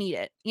 I don't need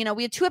it. We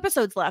have 2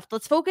 episodes left.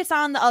 Let's focus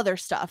on the other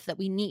stuff that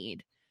we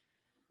need.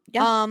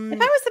 Yeah. If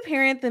I was the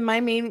parent, then my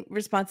main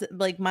response,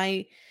 like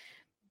my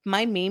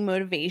main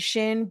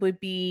motivation would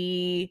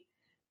be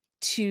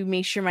to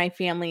make sure my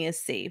family is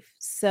safe.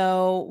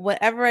 So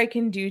whatever I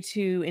can do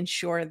to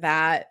ensure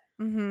that.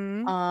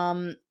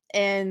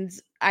 And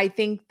I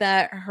think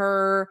that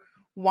her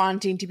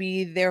wanting to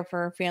be there for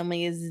her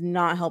family is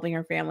not helping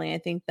her family. I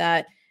think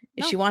that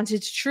if she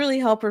wanted to truly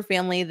help her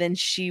family, then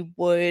she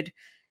would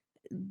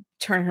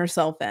turn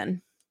herself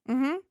in.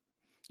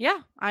 Yeah,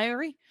 I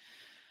agree.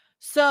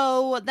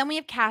 So then we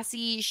have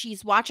Cassie.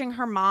 She's watching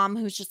her mom,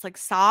 who's just like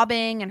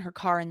sobbing in her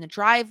car in the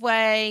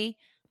driveway.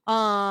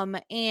 And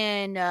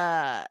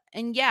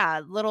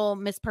yeah, little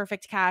Miss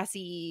Perfect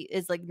Cassie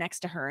is like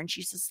next to her, and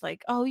she's just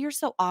like, oh, you're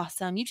so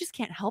awesome. You just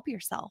can't help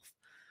yourself.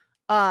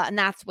 And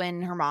that's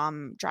when her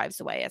mom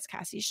drives away, as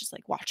Cassie's just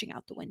like watching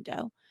out the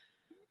window.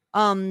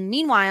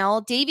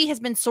 Meanwhile, Davy has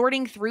been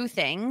sorting through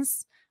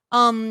things.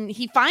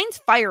 He finds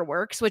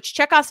fireworks, which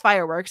Chekhov's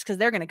fireworks, because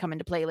they're going to come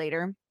into play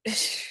later.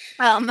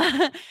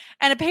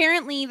 And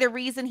apparently the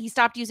reason he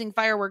stopped using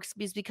fireworks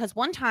is because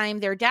one time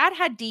their dad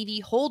had Davy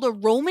hold a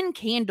Roman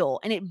candle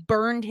and it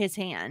burned his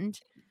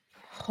hand.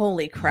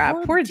 Holy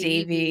crap. Poor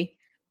Davy.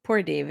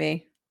 Poor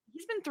Davy.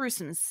 He's been through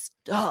some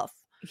stuff.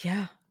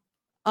 Yeah.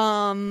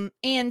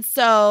 And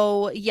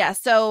so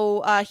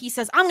he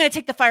says, I'm going to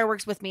take the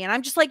fireworks with me. And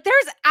I'm just like,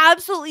 there's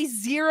absolutely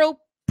 0%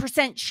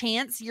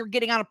 chance you're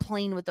getting on a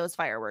plane with those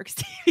fireworks.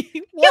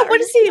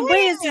 What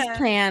is his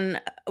plan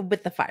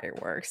with the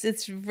fireworks?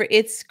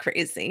 It's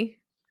crazy.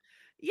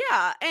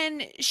 Yeah.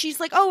 And she's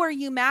like, oh, are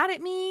you mad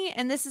at me?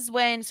 And this is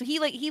when, so he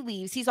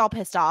leaves, he's all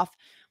pissed off,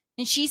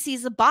 and she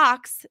sees a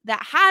box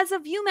that has a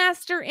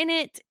Viewmaster in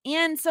it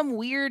and some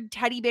weird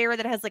teddy bear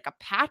that has like a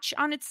patch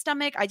on its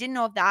stomach. I didn't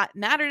know if that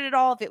mattered at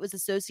all, if it was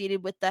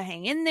associated with the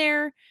hang in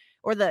there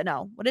or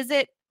what is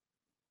it?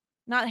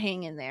 Not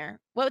hang in there.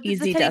 What is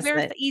the teddy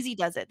bear? Easy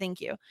Does It. Thank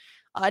you.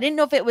 I didn't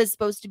know if it was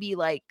supposed to be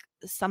like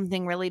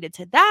something related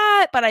to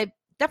that, but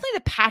definitely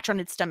the patch on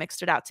its stomach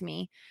stood out to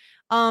me.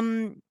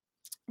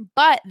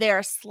 But there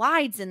are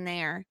slides in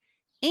there,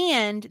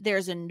 and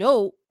there's a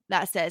note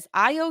that says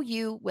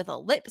IOU with a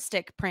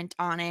lipstick print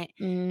on it,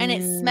 and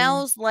it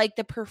smells like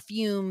the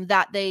perfume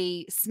that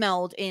they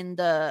smelled in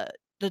the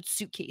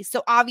suitcase.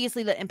 So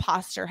obviously the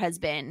imposter has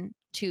been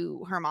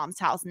to her mom's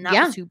house, and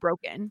that was who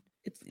broke in.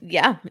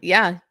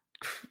 Yeah.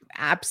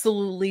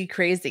 Absolutely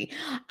crazy.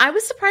 I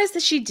was surprised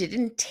that she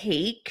didn't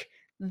take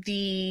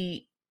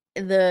the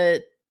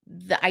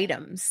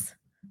items.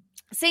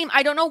 Same.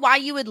 I don't know why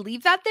you would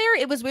leave that there.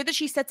 It was weird that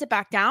she sets it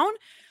back down.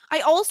 I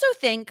also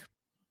think,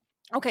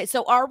 okay,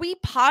 so are we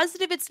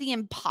positive it's the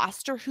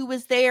imposter who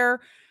was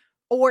there,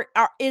 or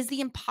is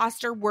the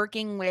imposter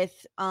working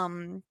with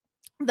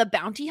the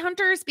bounty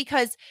hunters?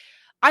 Because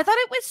I thought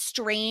it was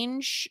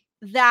strange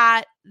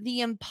that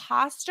the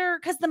imposter,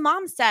 because the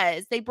mom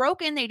says they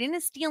broke in, they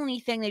didn't steal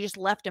anything, they just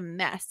left a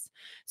mess.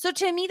 So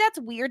to me, that's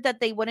weird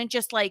that they wouldn't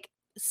just like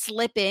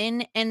slip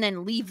in and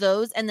then leave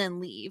those and then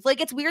leave.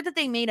 Like, it's weird that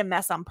they made a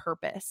mess on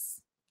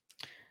purpose.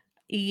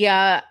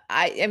 Yeah,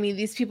 I mean,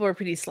 these people are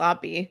pretty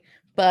sloppy,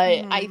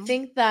 but I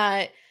think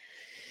that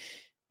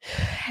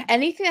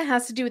anything that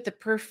has to do with the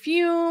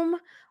perfume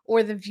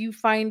or the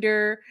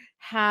viewfinder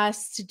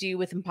has to do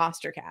with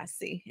imposter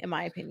Cassie, in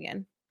my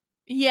opinion.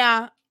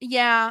 Yeah.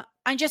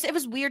 It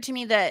was weird to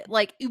me that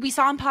like we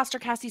saw imposter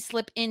Cassie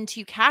slip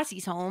into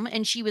Cassie's home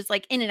and she was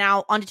like in and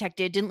out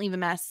undetected, didn't leave a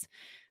mess,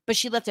 but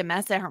she left a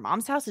mess at her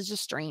mom's house. It's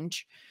just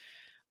strange.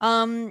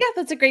 Yeah,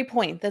 that's a great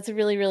point. That's a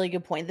really, really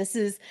good point.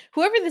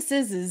 Whoever this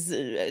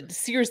is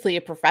seriously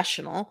a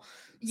professional.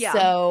 Yeah.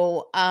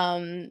 So,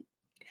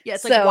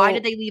 it's like, why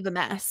did they leave a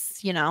mess?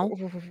 You know?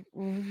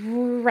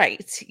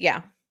 Right.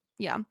 Yeah.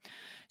 Yeah.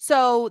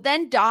 So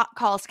then Dot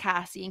calls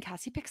Cassie and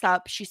Cassie picks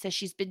up. She says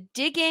she's been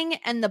digging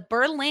and the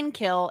Berlin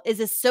kill is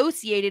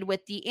associated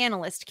with the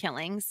analyst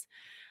killings.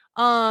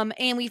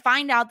 And we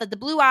find out that the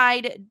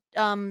blue-eyed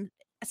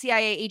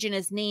CIA agent,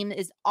 his name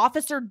is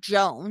Officer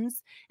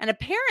Jones, and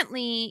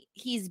apparently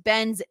he's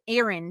Ben's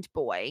errand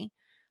boy.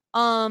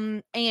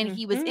 And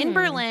he was in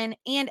Berlin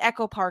and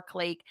Echo Park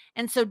Lake.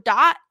 And so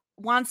Dot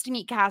wants to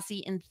meet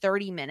Cassie in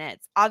 30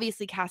 minutes.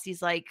 Obviously,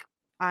 Cassie's like,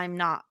 I'm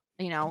not,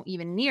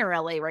 even near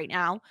LA right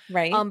now.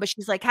 Right. But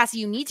she's like, Cassie,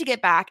 you need to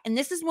get back. And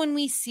this is when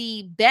we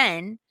see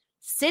Ben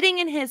sitting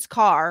in his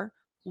car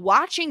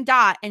watching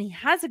Dot, and he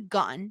has a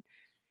gun.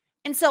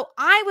 And so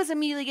I was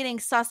immediately getting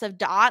sus of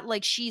Dot.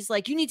 Like, she's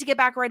like, you need to get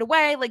back right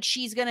away. Like,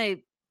 she's going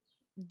to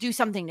do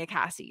something to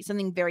Cassie,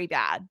 something very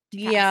bad.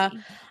 Yeah.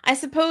 I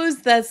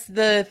suppose that's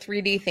the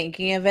 3D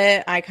thinking of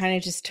it. I kind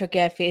of just took it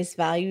at face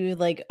value.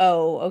 Like,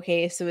 oh,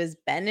 okay. So is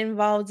Ben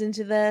involved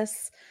into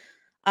this?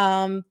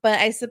 But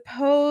I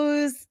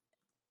suppose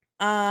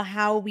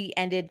how we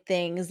ended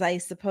things, I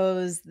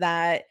suppose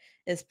that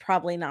is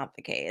probably not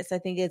the case. I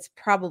think it's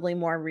probably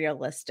more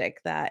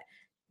realistic that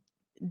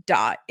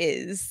Dot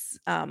is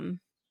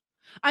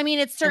I mean,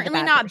 it's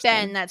certainly not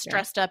Ben that's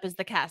dressed up as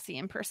the Cassie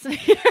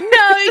impersonator.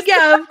 No,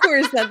 yeah, of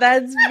course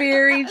that's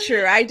very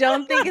true. I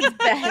don't think it's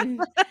Ben.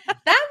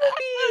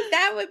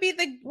 That would be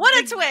the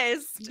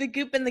twist. The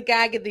goop and the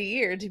gag of the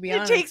year, to be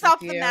honest. He takes off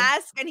the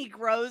mask and he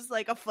grows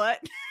like a foot.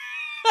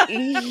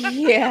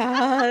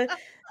 Yeah.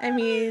 I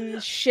mean,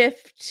 shape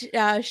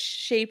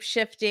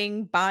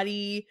shifting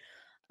body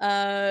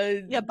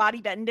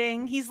body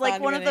bending. He's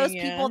like one of those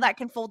people that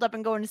can fold up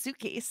and go in a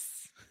suitcase.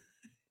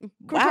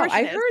 Wow,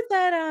 I heard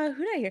that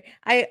who did I hear?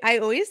 I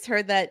always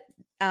heard that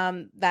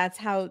that's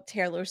how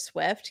Taylor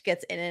Swift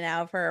gets in and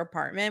out of her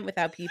apartment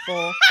without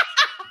people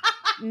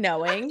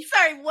knowing.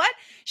 Sorry, what?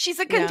 She's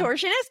a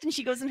contortionist and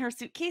she goes in her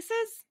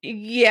suitcases?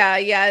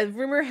 Yeah.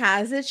 Rumor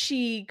has it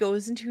she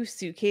goes into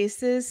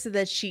suitcases so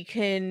that she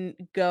can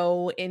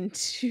go in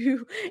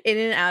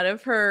and out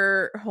of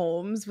her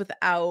homes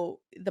without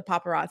the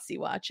paparazzi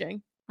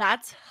watching.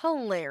 That's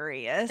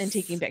hilarious. And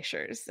taking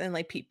pictures and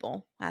like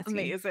people asking.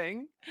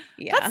 Amazing.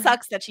 Yeah. That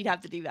sucks that she'd have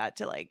to do that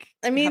to like.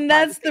 I mean,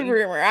 that's the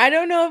rumor. I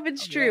don't know if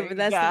it's true, but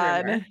that's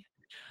the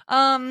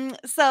rumor.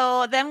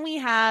 So then we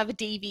have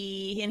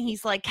Davey and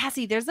he's like,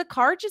 Cassie, there's a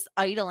car just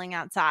idling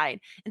outside.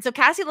 And so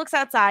Cassie looks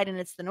outside and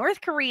it's the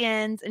North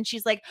Koreans and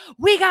she's like,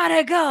 we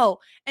gotta go.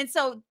 And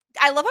so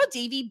I love how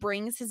Davey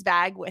brings his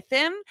bag with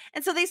him.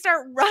 And so they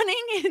start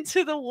running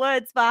into the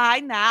woods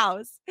behind the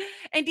house.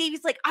 And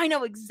Davey's like, I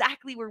know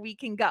exactly where we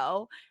can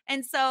go.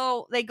 And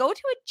so they go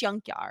to a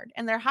junkyard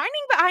and they're hiding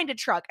behind a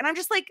truck. And I'm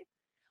just like, it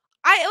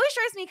always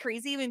drives me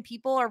crazy when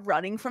people are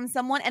running from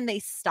someone and they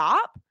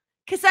stop.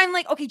 Because I'm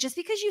like, okay, just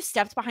because you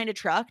stepped behind a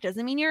truck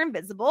doesn't mean you're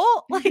invisible.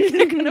 Like,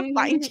 they're going to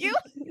find you.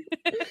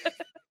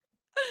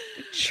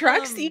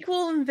 Trucks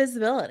equal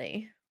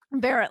invisibility.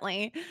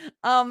 Apparently.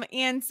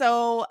 And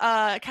so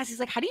Cassie's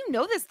like, how do you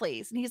know this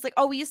place? And he's like,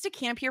 oh, we used to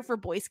camp here for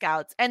Boy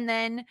Scouts. And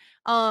then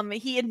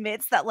he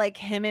admits that like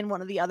him and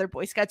one of the other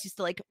Boy Scouts used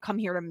to like come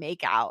here to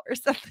make out or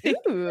something.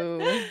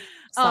 Ooh,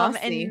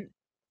 saucy.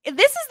 And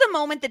this is the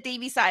moment that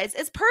Davey sighs.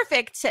 It's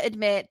perfect to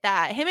admit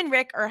that him and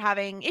Rick are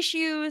having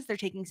issues. They're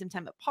taking some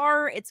time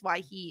apart. It's why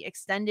he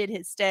extended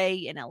his stay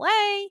in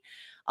LA.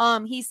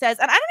 He says,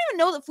 and I don't even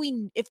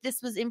know if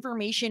this was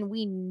information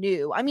we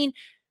knew. I mean,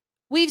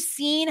 we've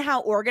seen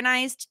how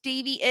organized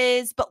Davey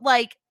is, but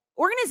like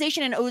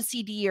organization and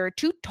OCD are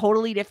two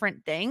totally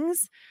different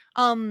things.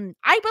 I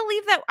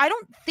believe that I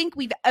don't think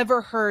we've ever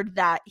heard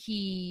that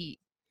he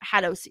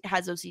has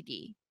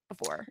OCD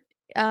before.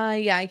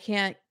 Yeah,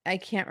 I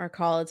can't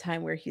recall a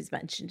time where he's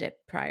mentioned it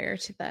prior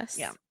to this.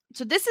 Yeah.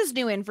 So this is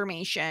new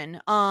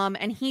information.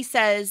 And he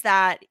says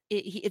that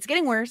it's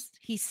getting worse.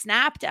 He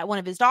snapped at one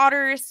of his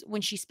daughters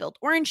when she spilled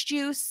orange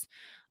juice.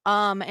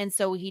 And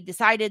so he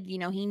decided,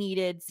 he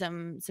needed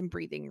some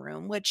breathing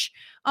room, which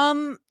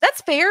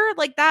that's fair.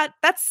 Like that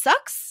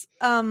sucks.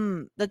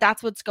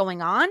 That's what's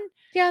going on.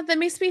 Yeah, that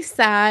makes me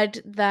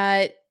sad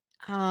that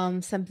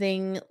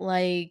something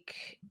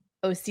like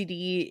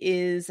OCD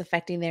is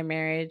affecting their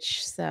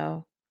marriage.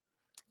 So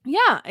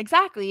yeah,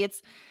 exactly.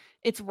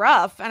 It's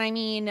rough. And I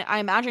mean, I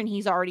imagine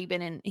he's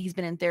been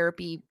in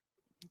therapy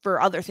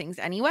for other things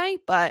anyway,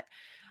 but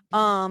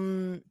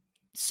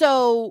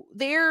so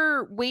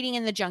they're waiting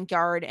in the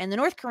junkyard and the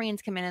North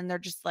Koreans come in and they're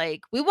just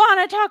like, we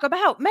want to talk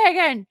about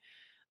Megan.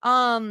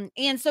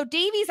 And so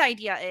Davey's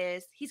idea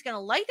is he's going to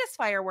light this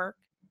firework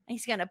and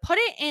he's going to put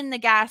it in the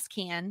gas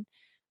can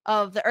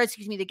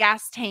the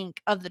gas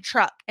tank of the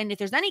truck. And if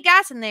there's any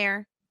gas in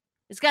there,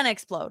 it's going to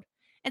explode.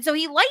 And so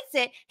he lights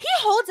it. He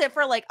holds it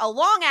for like a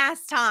long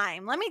ass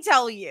time. Let me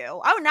tell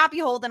you, I would not be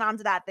holding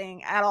onto that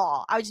thing at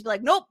all. I would just be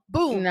like, nope,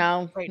 boom.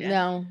 No, right in.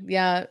 no.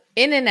 Yeah.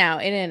 In and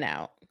out.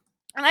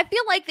 And I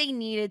feel like they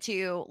needed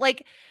to,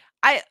 like,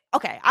 I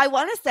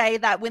want to say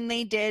that when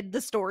they did the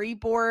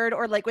storyboard,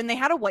 or like when they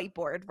had a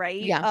whiteboard, right?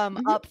 Yeah.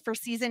 Up for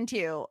season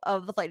 2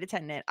 of The Flight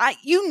Attendant,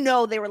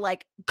 they were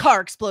like,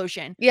 car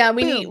explosion. Yeah,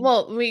 we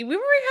already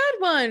had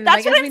one.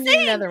 That's what I'm we saying.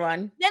 need another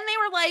one. Then they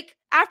were like,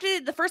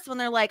 after the first one,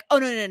 they're like, oh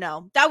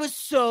no. That was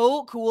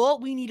so cool.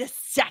 We need a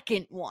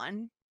second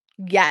one.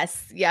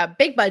 Yes. Yeah.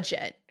 Big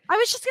budget. I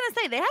was just going to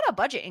say, they had a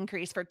budget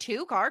increase for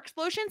 2 car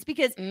explosions,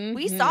 because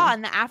we saw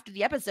in the after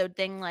the episode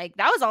thing, like,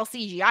 that was all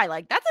CGI.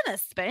 Like, that's an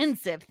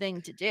expensive thing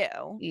to do.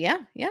 Yeah.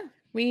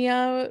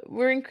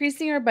 We're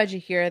increasing our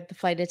budget here at The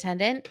Flight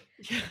Attendant.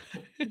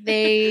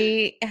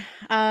 They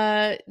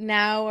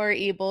now are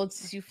able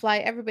to fly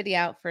everybody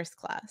out first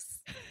class.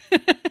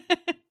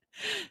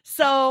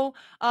 So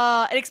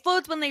it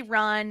explodes when they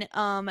run.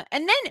 And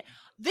then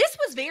this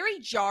was very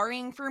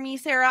jarring for me,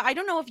 Sarah. I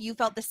don't know if you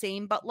felt the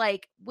same, but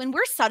like when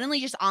we're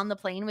suddenly just on the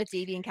plane with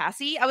Davy and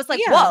Cassie, I was like,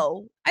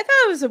 whoa. I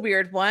thought it was a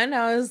weird one.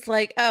 I was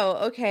like, oh,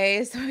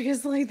 okay. So I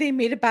guess like they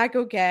made it back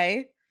okay.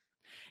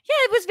 Yeah,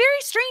 it was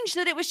very strange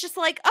that it was just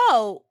like,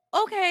 oh,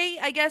 okay,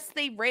 I guess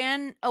they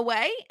ran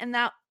away and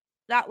that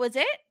was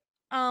it.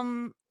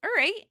 All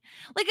right.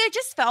 Like, I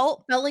just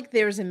felt like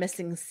there was a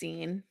missing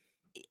scene.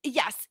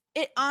 Yes,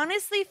 it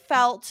honestly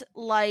felt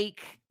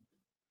like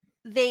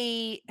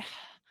they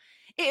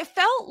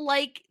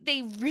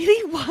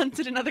really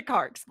wanted another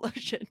car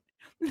explosion.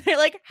 They're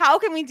like, how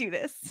can we do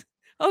this?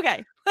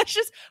 Okay, let's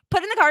just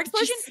put in the car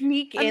explosion. Just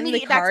sneak in the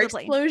car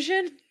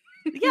explosion.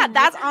 Yeah,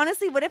 that's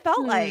honestly what it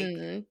felt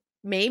like.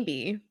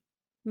 Maybe.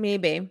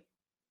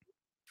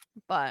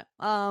 But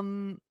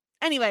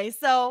anyway,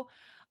 so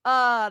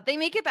they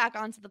make it back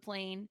onto the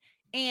plane,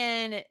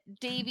 and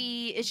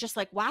Davy is just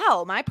like,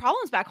 wow, my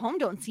problems back home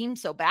don't seem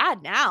so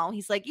bad now.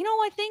 He's like,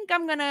 I think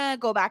I'm gonna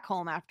go back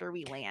home after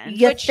we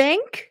land. You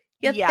think,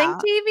 Davy?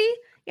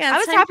 Yeah, I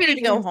was happy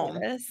to go home.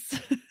 It's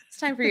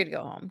time for you to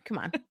go home. Come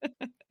on,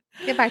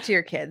 get back to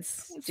your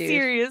kids, dude.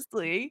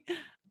 Seriously.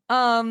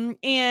 And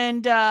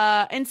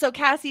so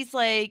Cassie's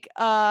like,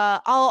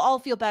 I'll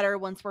feel better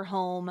once we're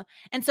home.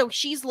 And so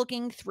she's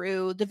looking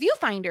through the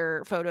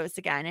viewfinder photos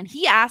again, and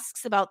he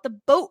asks about the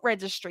boat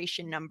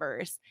registration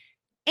numbers.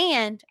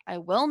 And I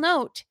will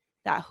note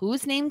that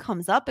whose name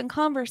comes up in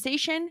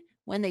conversation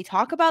when they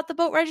talk about the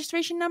boat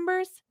registration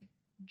numbers?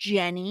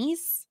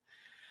 Jenny's.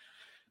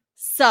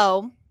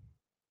 So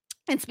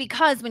it's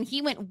because when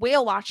he went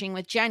whale watching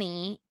with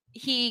Jenny,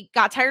 he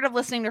got tired of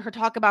listening to her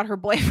talk about her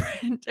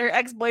boyfriend, her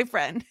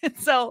ex-boyfriend.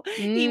 So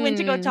he went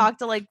to go talk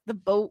to like the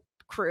boat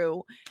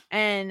crew,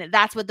 and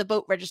that's what the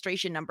boat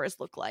registration numbers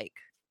look like.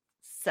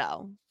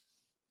 So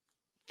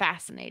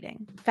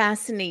fascinating.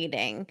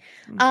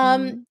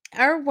 Mm-hmm.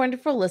 Our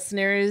wonderful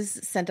listeners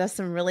sent us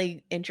some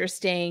really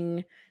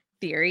interesting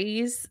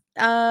theories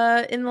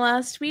in the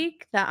last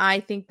week that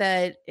I think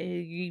that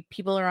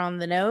people are on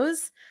the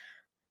nose.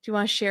 Do you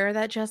want to share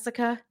that,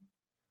 Jessica?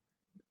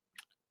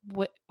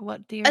 What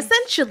theory?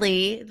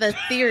 Essentially, the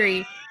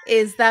theory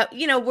is that,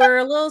 we're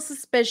a little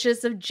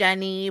suspicious of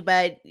Jenny,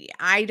 but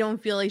I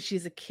don't feel like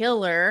she's a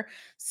killer.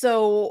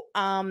 So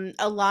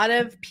a lot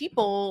of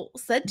people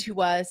said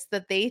to us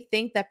that they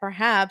think that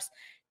perhaps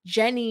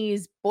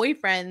Jenny's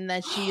boyfriend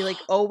that she like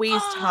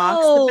always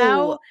talks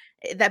about,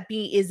 that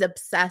is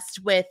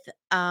obsessed with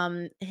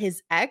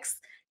his ex,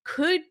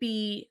 could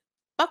be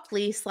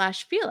Buckley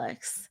 /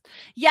 Felix.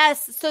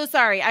 Yes. So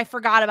sorry. I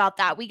forgot about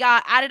that. We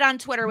got added on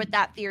Twitter with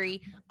that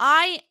theory.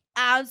 I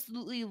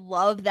absolutely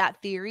love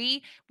that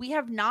theory. We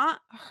have not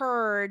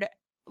heard,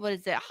 what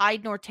is it?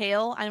 Hide nor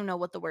tail. I don't know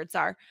what the words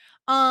are.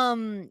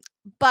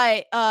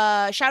 But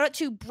shout out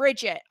to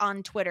Bridget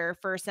on Twitter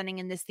for sending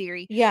in this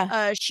theory.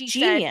 Yeah. She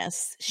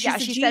genius.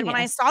 said, she said, when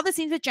I saw the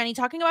scenes with Jenny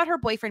talking about her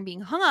boyfriend being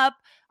hung up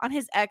on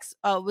his ex,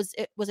 was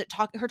it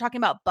her talking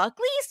about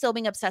Buckley still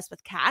being obsessed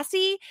with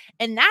Cassie,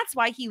 and that's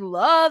why he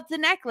loved the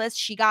necklace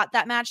she got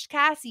that matched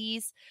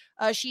Cassie's.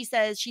 She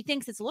says she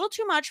thinks it's a little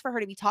too much for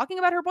her to be talking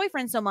about her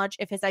boyfriend so much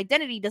if his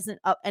identity doesn't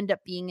end up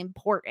being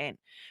important.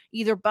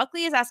 Either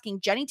Buckley is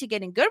asking Jenny to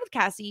get in good with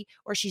Cassie,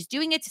 or she's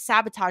doing it to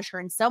sabotage her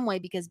in some way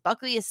because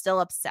Buckley is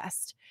still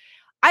obsessed.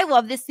 I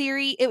love this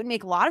theory. It would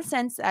make a lot of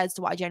sense as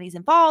to why Jenny's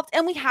involved,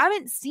 and we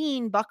haven't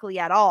seen Buckley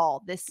at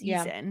all this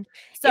season.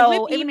 So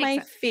it would be my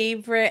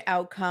favorite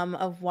outcome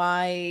of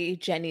why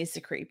Jenny's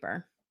a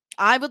creeper.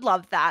 I would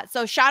love that.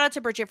 So shout out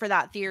to Bridget for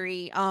that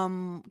theory.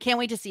 Can't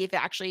wait to see if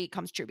it actually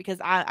comes true, because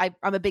I'm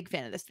a big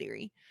fan of this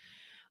theory.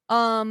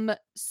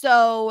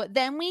 So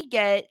then we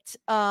get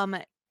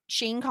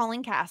Shane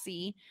calling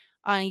Cassie.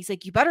 He's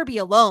like, you better be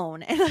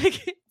alone. And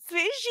like,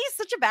 she's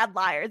such a bad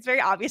liar. It's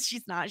very obvious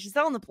she's not. She's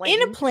still on the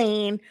plane. In a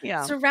plane,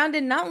 yeah,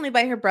 surrounded not only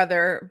by her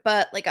brother,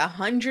 but like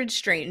 100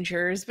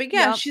 strangers. But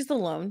yeah, she's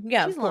alone.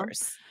 Yeah, she's of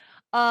course.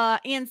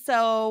 And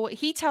so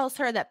he tells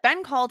her that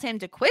Ben called him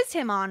to quiz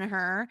him on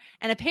her.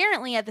 And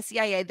apparently at the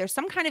CIA, there's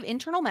some kind of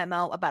internal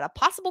memo about a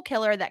possible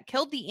killer that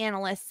killed the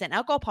analysts in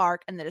Echo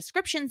Park. And the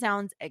description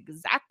sounds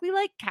exactly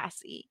like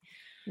Cassie.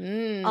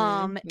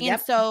 And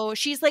so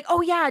she's like,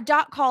 oh yeah,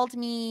 Doc called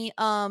me,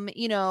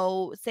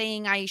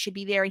 saying I should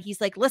be there. And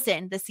he's like,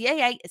 listen, the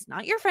CIA is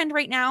not your friend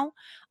right now.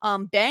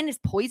 Ben is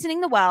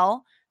poisoning the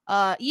well.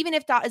 Even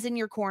if Dot is in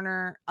your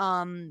corner,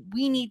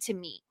 we need to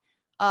meet.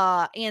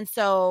 And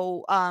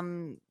so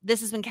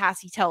this is when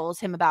Cassie tells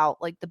him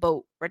about like the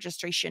boat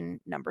registration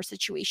number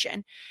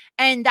situation.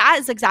 And that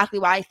is exactly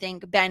why I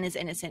think Ben is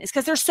innocent. It's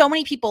because there's so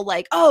many people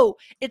like, oh,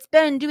 it's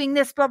Ben doing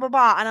this, blah, blah,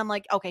 blah. And I'm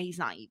like, okay, he's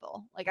not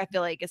evil. Like, I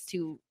feel like it's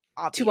too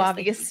obvious. Too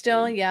obvious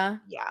still, yeah.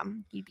 Yeah.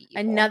 He'd be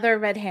evil. Another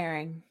red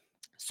herring.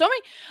 So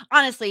many,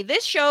 honestly,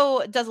 this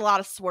show does a lot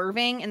of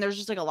swerving and there's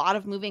just like a lot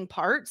of moving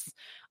parts.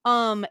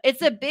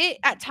 It's a bit,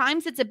 at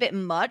times it's a bit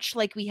much.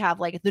 Like we have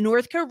like the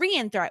North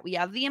Korean threat, we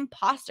have the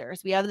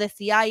imposters, we have the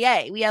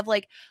CIA, we have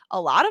like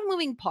a lot of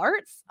moving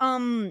parts.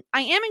 I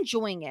am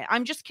enjoying it.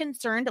 I'm just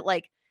concerned at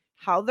like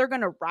how they're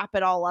gonna wrap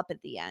it all up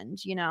at the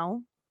end, you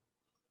know?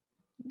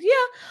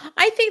 Yeah,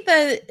 I think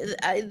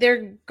that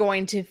they're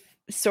going to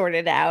sort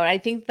it out. I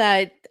think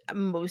that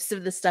most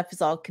of the stuff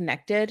is all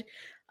connected.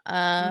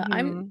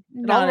 I'm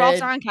not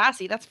all around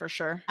Cassie, that's for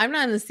sure. I'm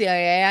not in the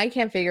CIA. I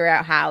can't figure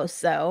out how,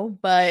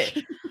 but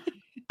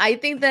I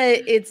think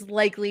that it's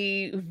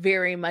likely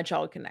very much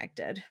all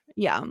connected.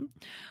 Yeah.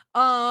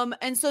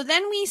 And so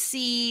then this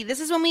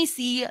is when we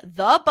see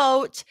the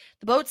boat.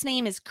 The boat's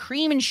name is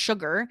Cream and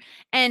Sugar,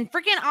 and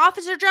freaking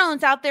Officer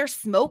Jones out there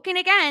smoking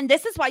again.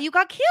 This is why you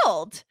got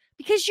killed,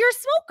 because you're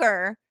a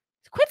smoker.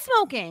 Quit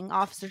smoking,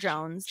 Officer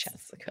Jones.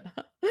 Jessica.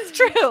 It's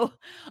true.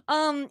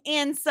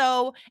 And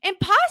so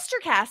imposter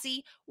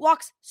Cassie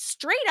walks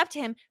straight up to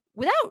him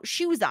without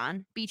shoes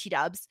on, BT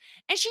dubs,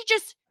 and she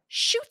just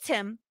shoots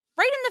him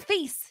right in the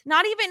face.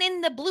 Not even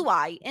in the blue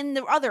eye, in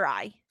the other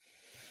eye.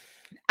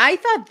 I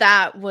thought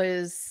that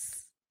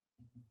was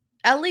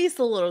at least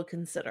a little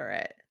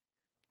considerate.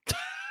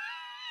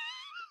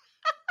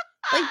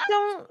 Like,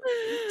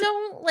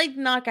 don't like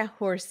knock a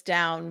horse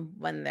down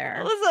when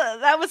they're.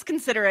 That was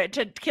considerate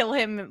to kill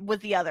him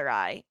with the other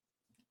eye.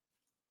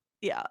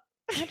 Yeah.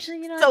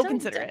 Actually, so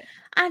considerate.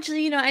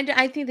 Actually,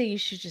 I think that you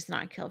should just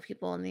not kill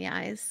people in the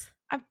eyes.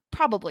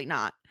 Probably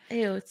not.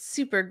 Ew, it's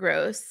super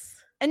gross.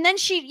 And then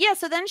she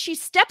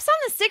steps on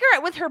the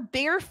cigarette with her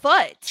bare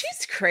foot.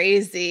 She's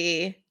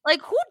crazy.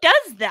 Like, who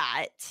does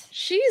that?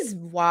 She's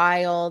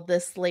wild,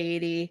 this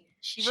lady.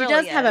 She really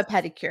does is. have a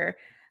pedicure.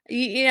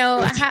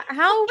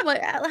 How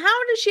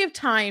does she have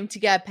time to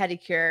get a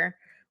pedicure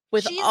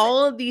with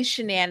all of these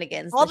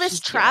shenanigans? All this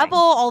travel,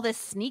 all this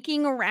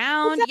sneaking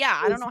around. Exactly.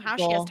 Yeah, I don't know how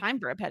she has time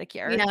for a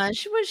pedicure. Yeah,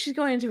 she's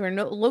going to her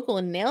local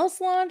nail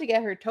salon to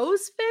get her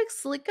toes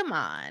fixed. Like, come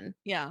on.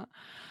 Yeah.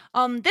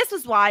 This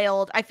was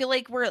wild. I feel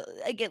like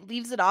it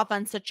leaves it off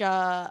on such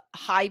a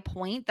high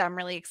point that I'm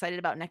really excited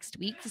about next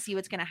week to see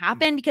what's going to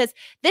happen, because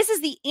this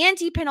is the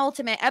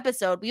anti-penultimate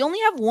episode. We only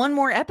have one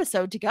more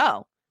episode to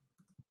go.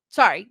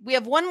 Sorry, we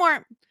have one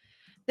more.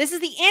 This is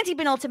the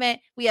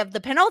anti-penultimate. We have the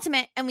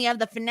penultimate and we have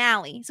the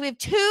finale. So we have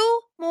 2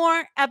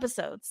 more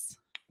episodes.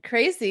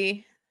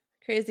 Crazy.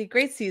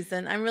 Great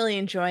season. I'm really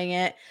enjoying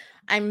it.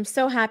 I'm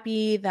so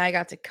happy that I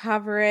got to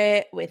cover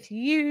it with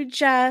you,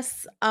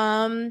 Jess.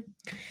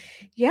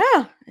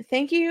 Yeah,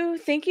 thank you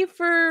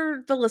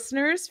for the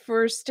listeners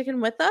for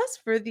sticking with us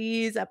for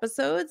these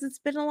episodes. It's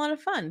been a lot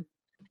of fun.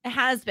 It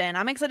has been.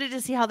 I'm excited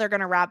to see how they're going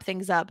to wrap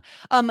things up.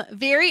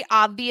 Very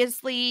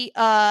obviously,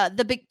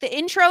 the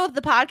intro of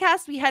the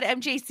podcast, we had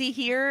MJC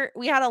here.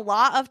 We had a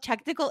lot of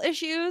technical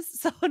issues,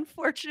 so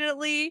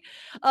unfortunately,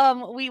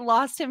 we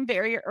lost him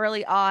very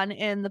early on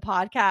in the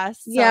podcast.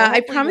 So yeah, I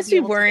promise we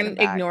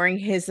weren't ignoring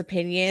his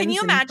opinions. Can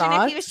you imagine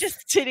if he was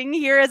just sitting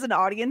here as an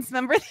audience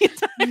member the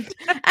entire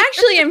time?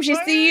 Actually,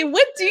 MJC,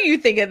 what do you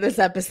think of this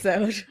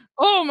episode?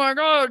 Oh my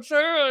God,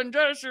 Sarah and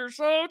Jess, you're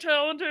so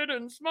talented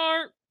and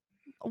smart.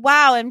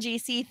 Wow,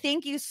 MJC,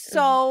 thank you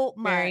so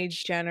much. Very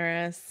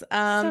generous.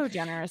 So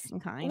generous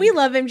and kind. We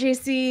love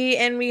MJC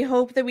and we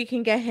hope that we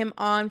can get him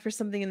on for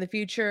something in the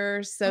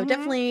future. So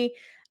definitely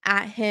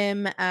at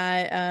him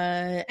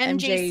at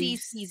MJC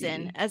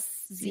season,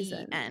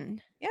 SZN.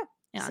 Yeah,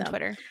 on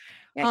Twitter.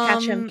 Yeah,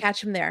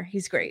 catch him there.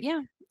 He's great.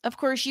 Yeah. Of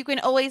course, you can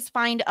always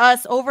find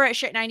us over at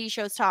Shit 90s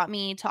Shows Taught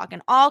Me, talking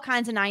all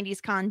kinds of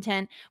 90s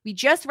content. We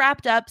just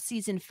wrapped up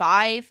season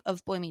 5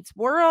 of Boy Meets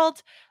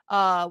World.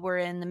 We're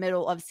in the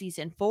middle of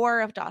season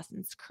 4 of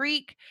Dawson's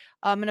Creek.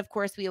 And of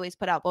course, we always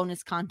put out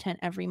bonus content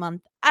every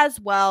month as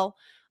well.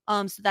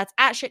 So that's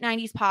at Shit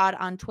 90s Pod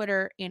on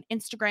Twitter and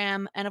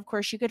Instagram. And of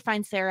course, you could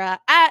find Sarah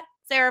at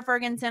Sarah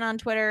Ferguson on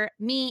Twitter,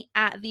 me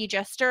at the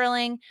Jess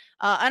Sterling.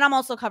 And I'm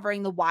also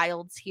covering the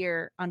Wilds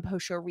here on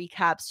Post Show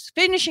Recaps,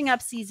 finishing up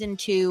season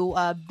 2,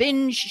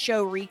 binge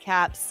show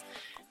recaps,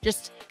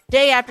 just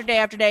day after day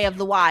after day of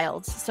the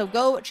Wilds. So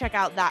go check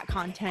out that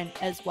content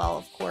as well,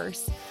 of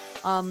course.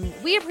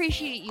 We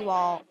appreciate you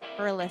all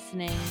for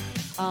listening.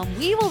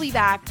 We will be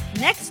back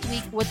next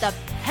week with the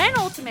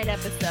penultimate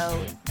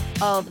episode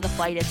of the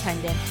flight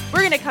attendant. We're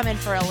going to come in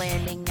for a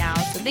landing now.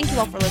 So thank you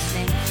all for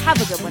listening.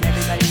 Have a good one,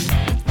 everybody.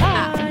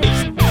 Bye.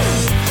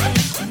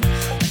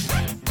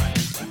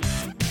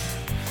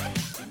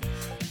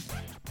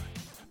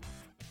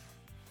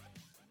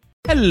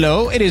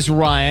 Hello, it is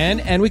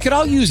Ryan, and we could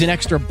all use an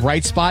extra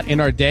bright spot in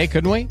our day,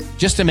 couldn't we?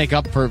 Just to make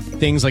up for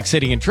things like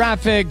sitting in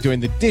traffic, doing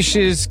the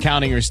dishes,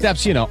 counting your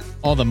steps,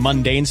 all the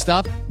mundane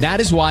stuff.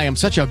 That is why I'm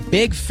such a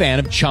big fan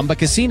of Chumba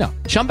Casino.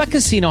 Chumba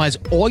Casino has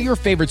all your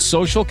favorite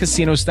social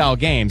casino-style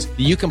games that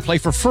you can play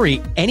for free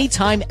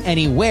anytime,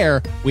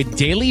 anywhere with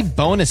daily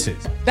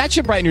bonuses. That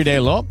should brighten your day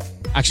a little.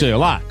 Actually, a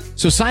lot.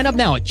 So sign up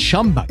now at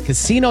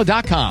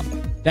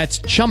ChumbaCasino.com. That's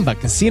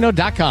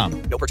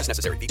ChumbaCasino.com. No purchase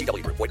necessary.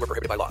 VGW Group. Void where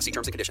prohibited by law. See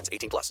terms and conditions.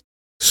 18+.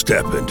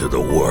 Step into the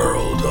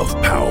world of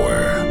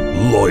power,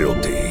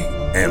 loyalty,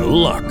 and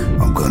luck.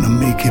 I'm gonna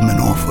make him an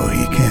offer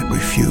he can't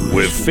refuse.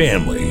 With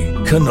family,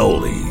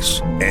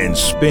 cannolis, and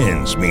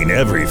spins mean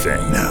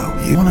everything.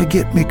 Now, you wanna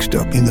get mixed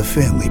up in the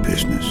family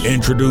business.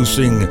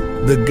 Introducing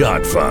The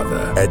Godfather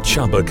at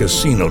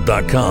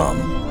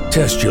ChumbaCasino.com.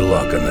 Test your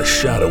luck in the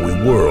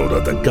shadowy world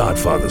of The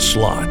Godfather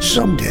slot.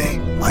 Someday,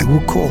 I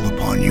will call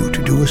upon you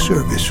to do a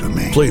service for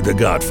me. Play The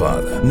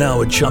Godfather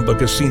now at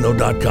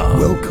ChumbaCasino.com.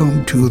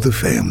 Welcome to the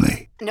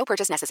family. No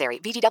purchase necessary.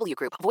 VGW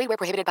Group. Void where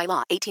prohibited by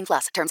law.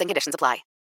 18+. Terms and conditions apply.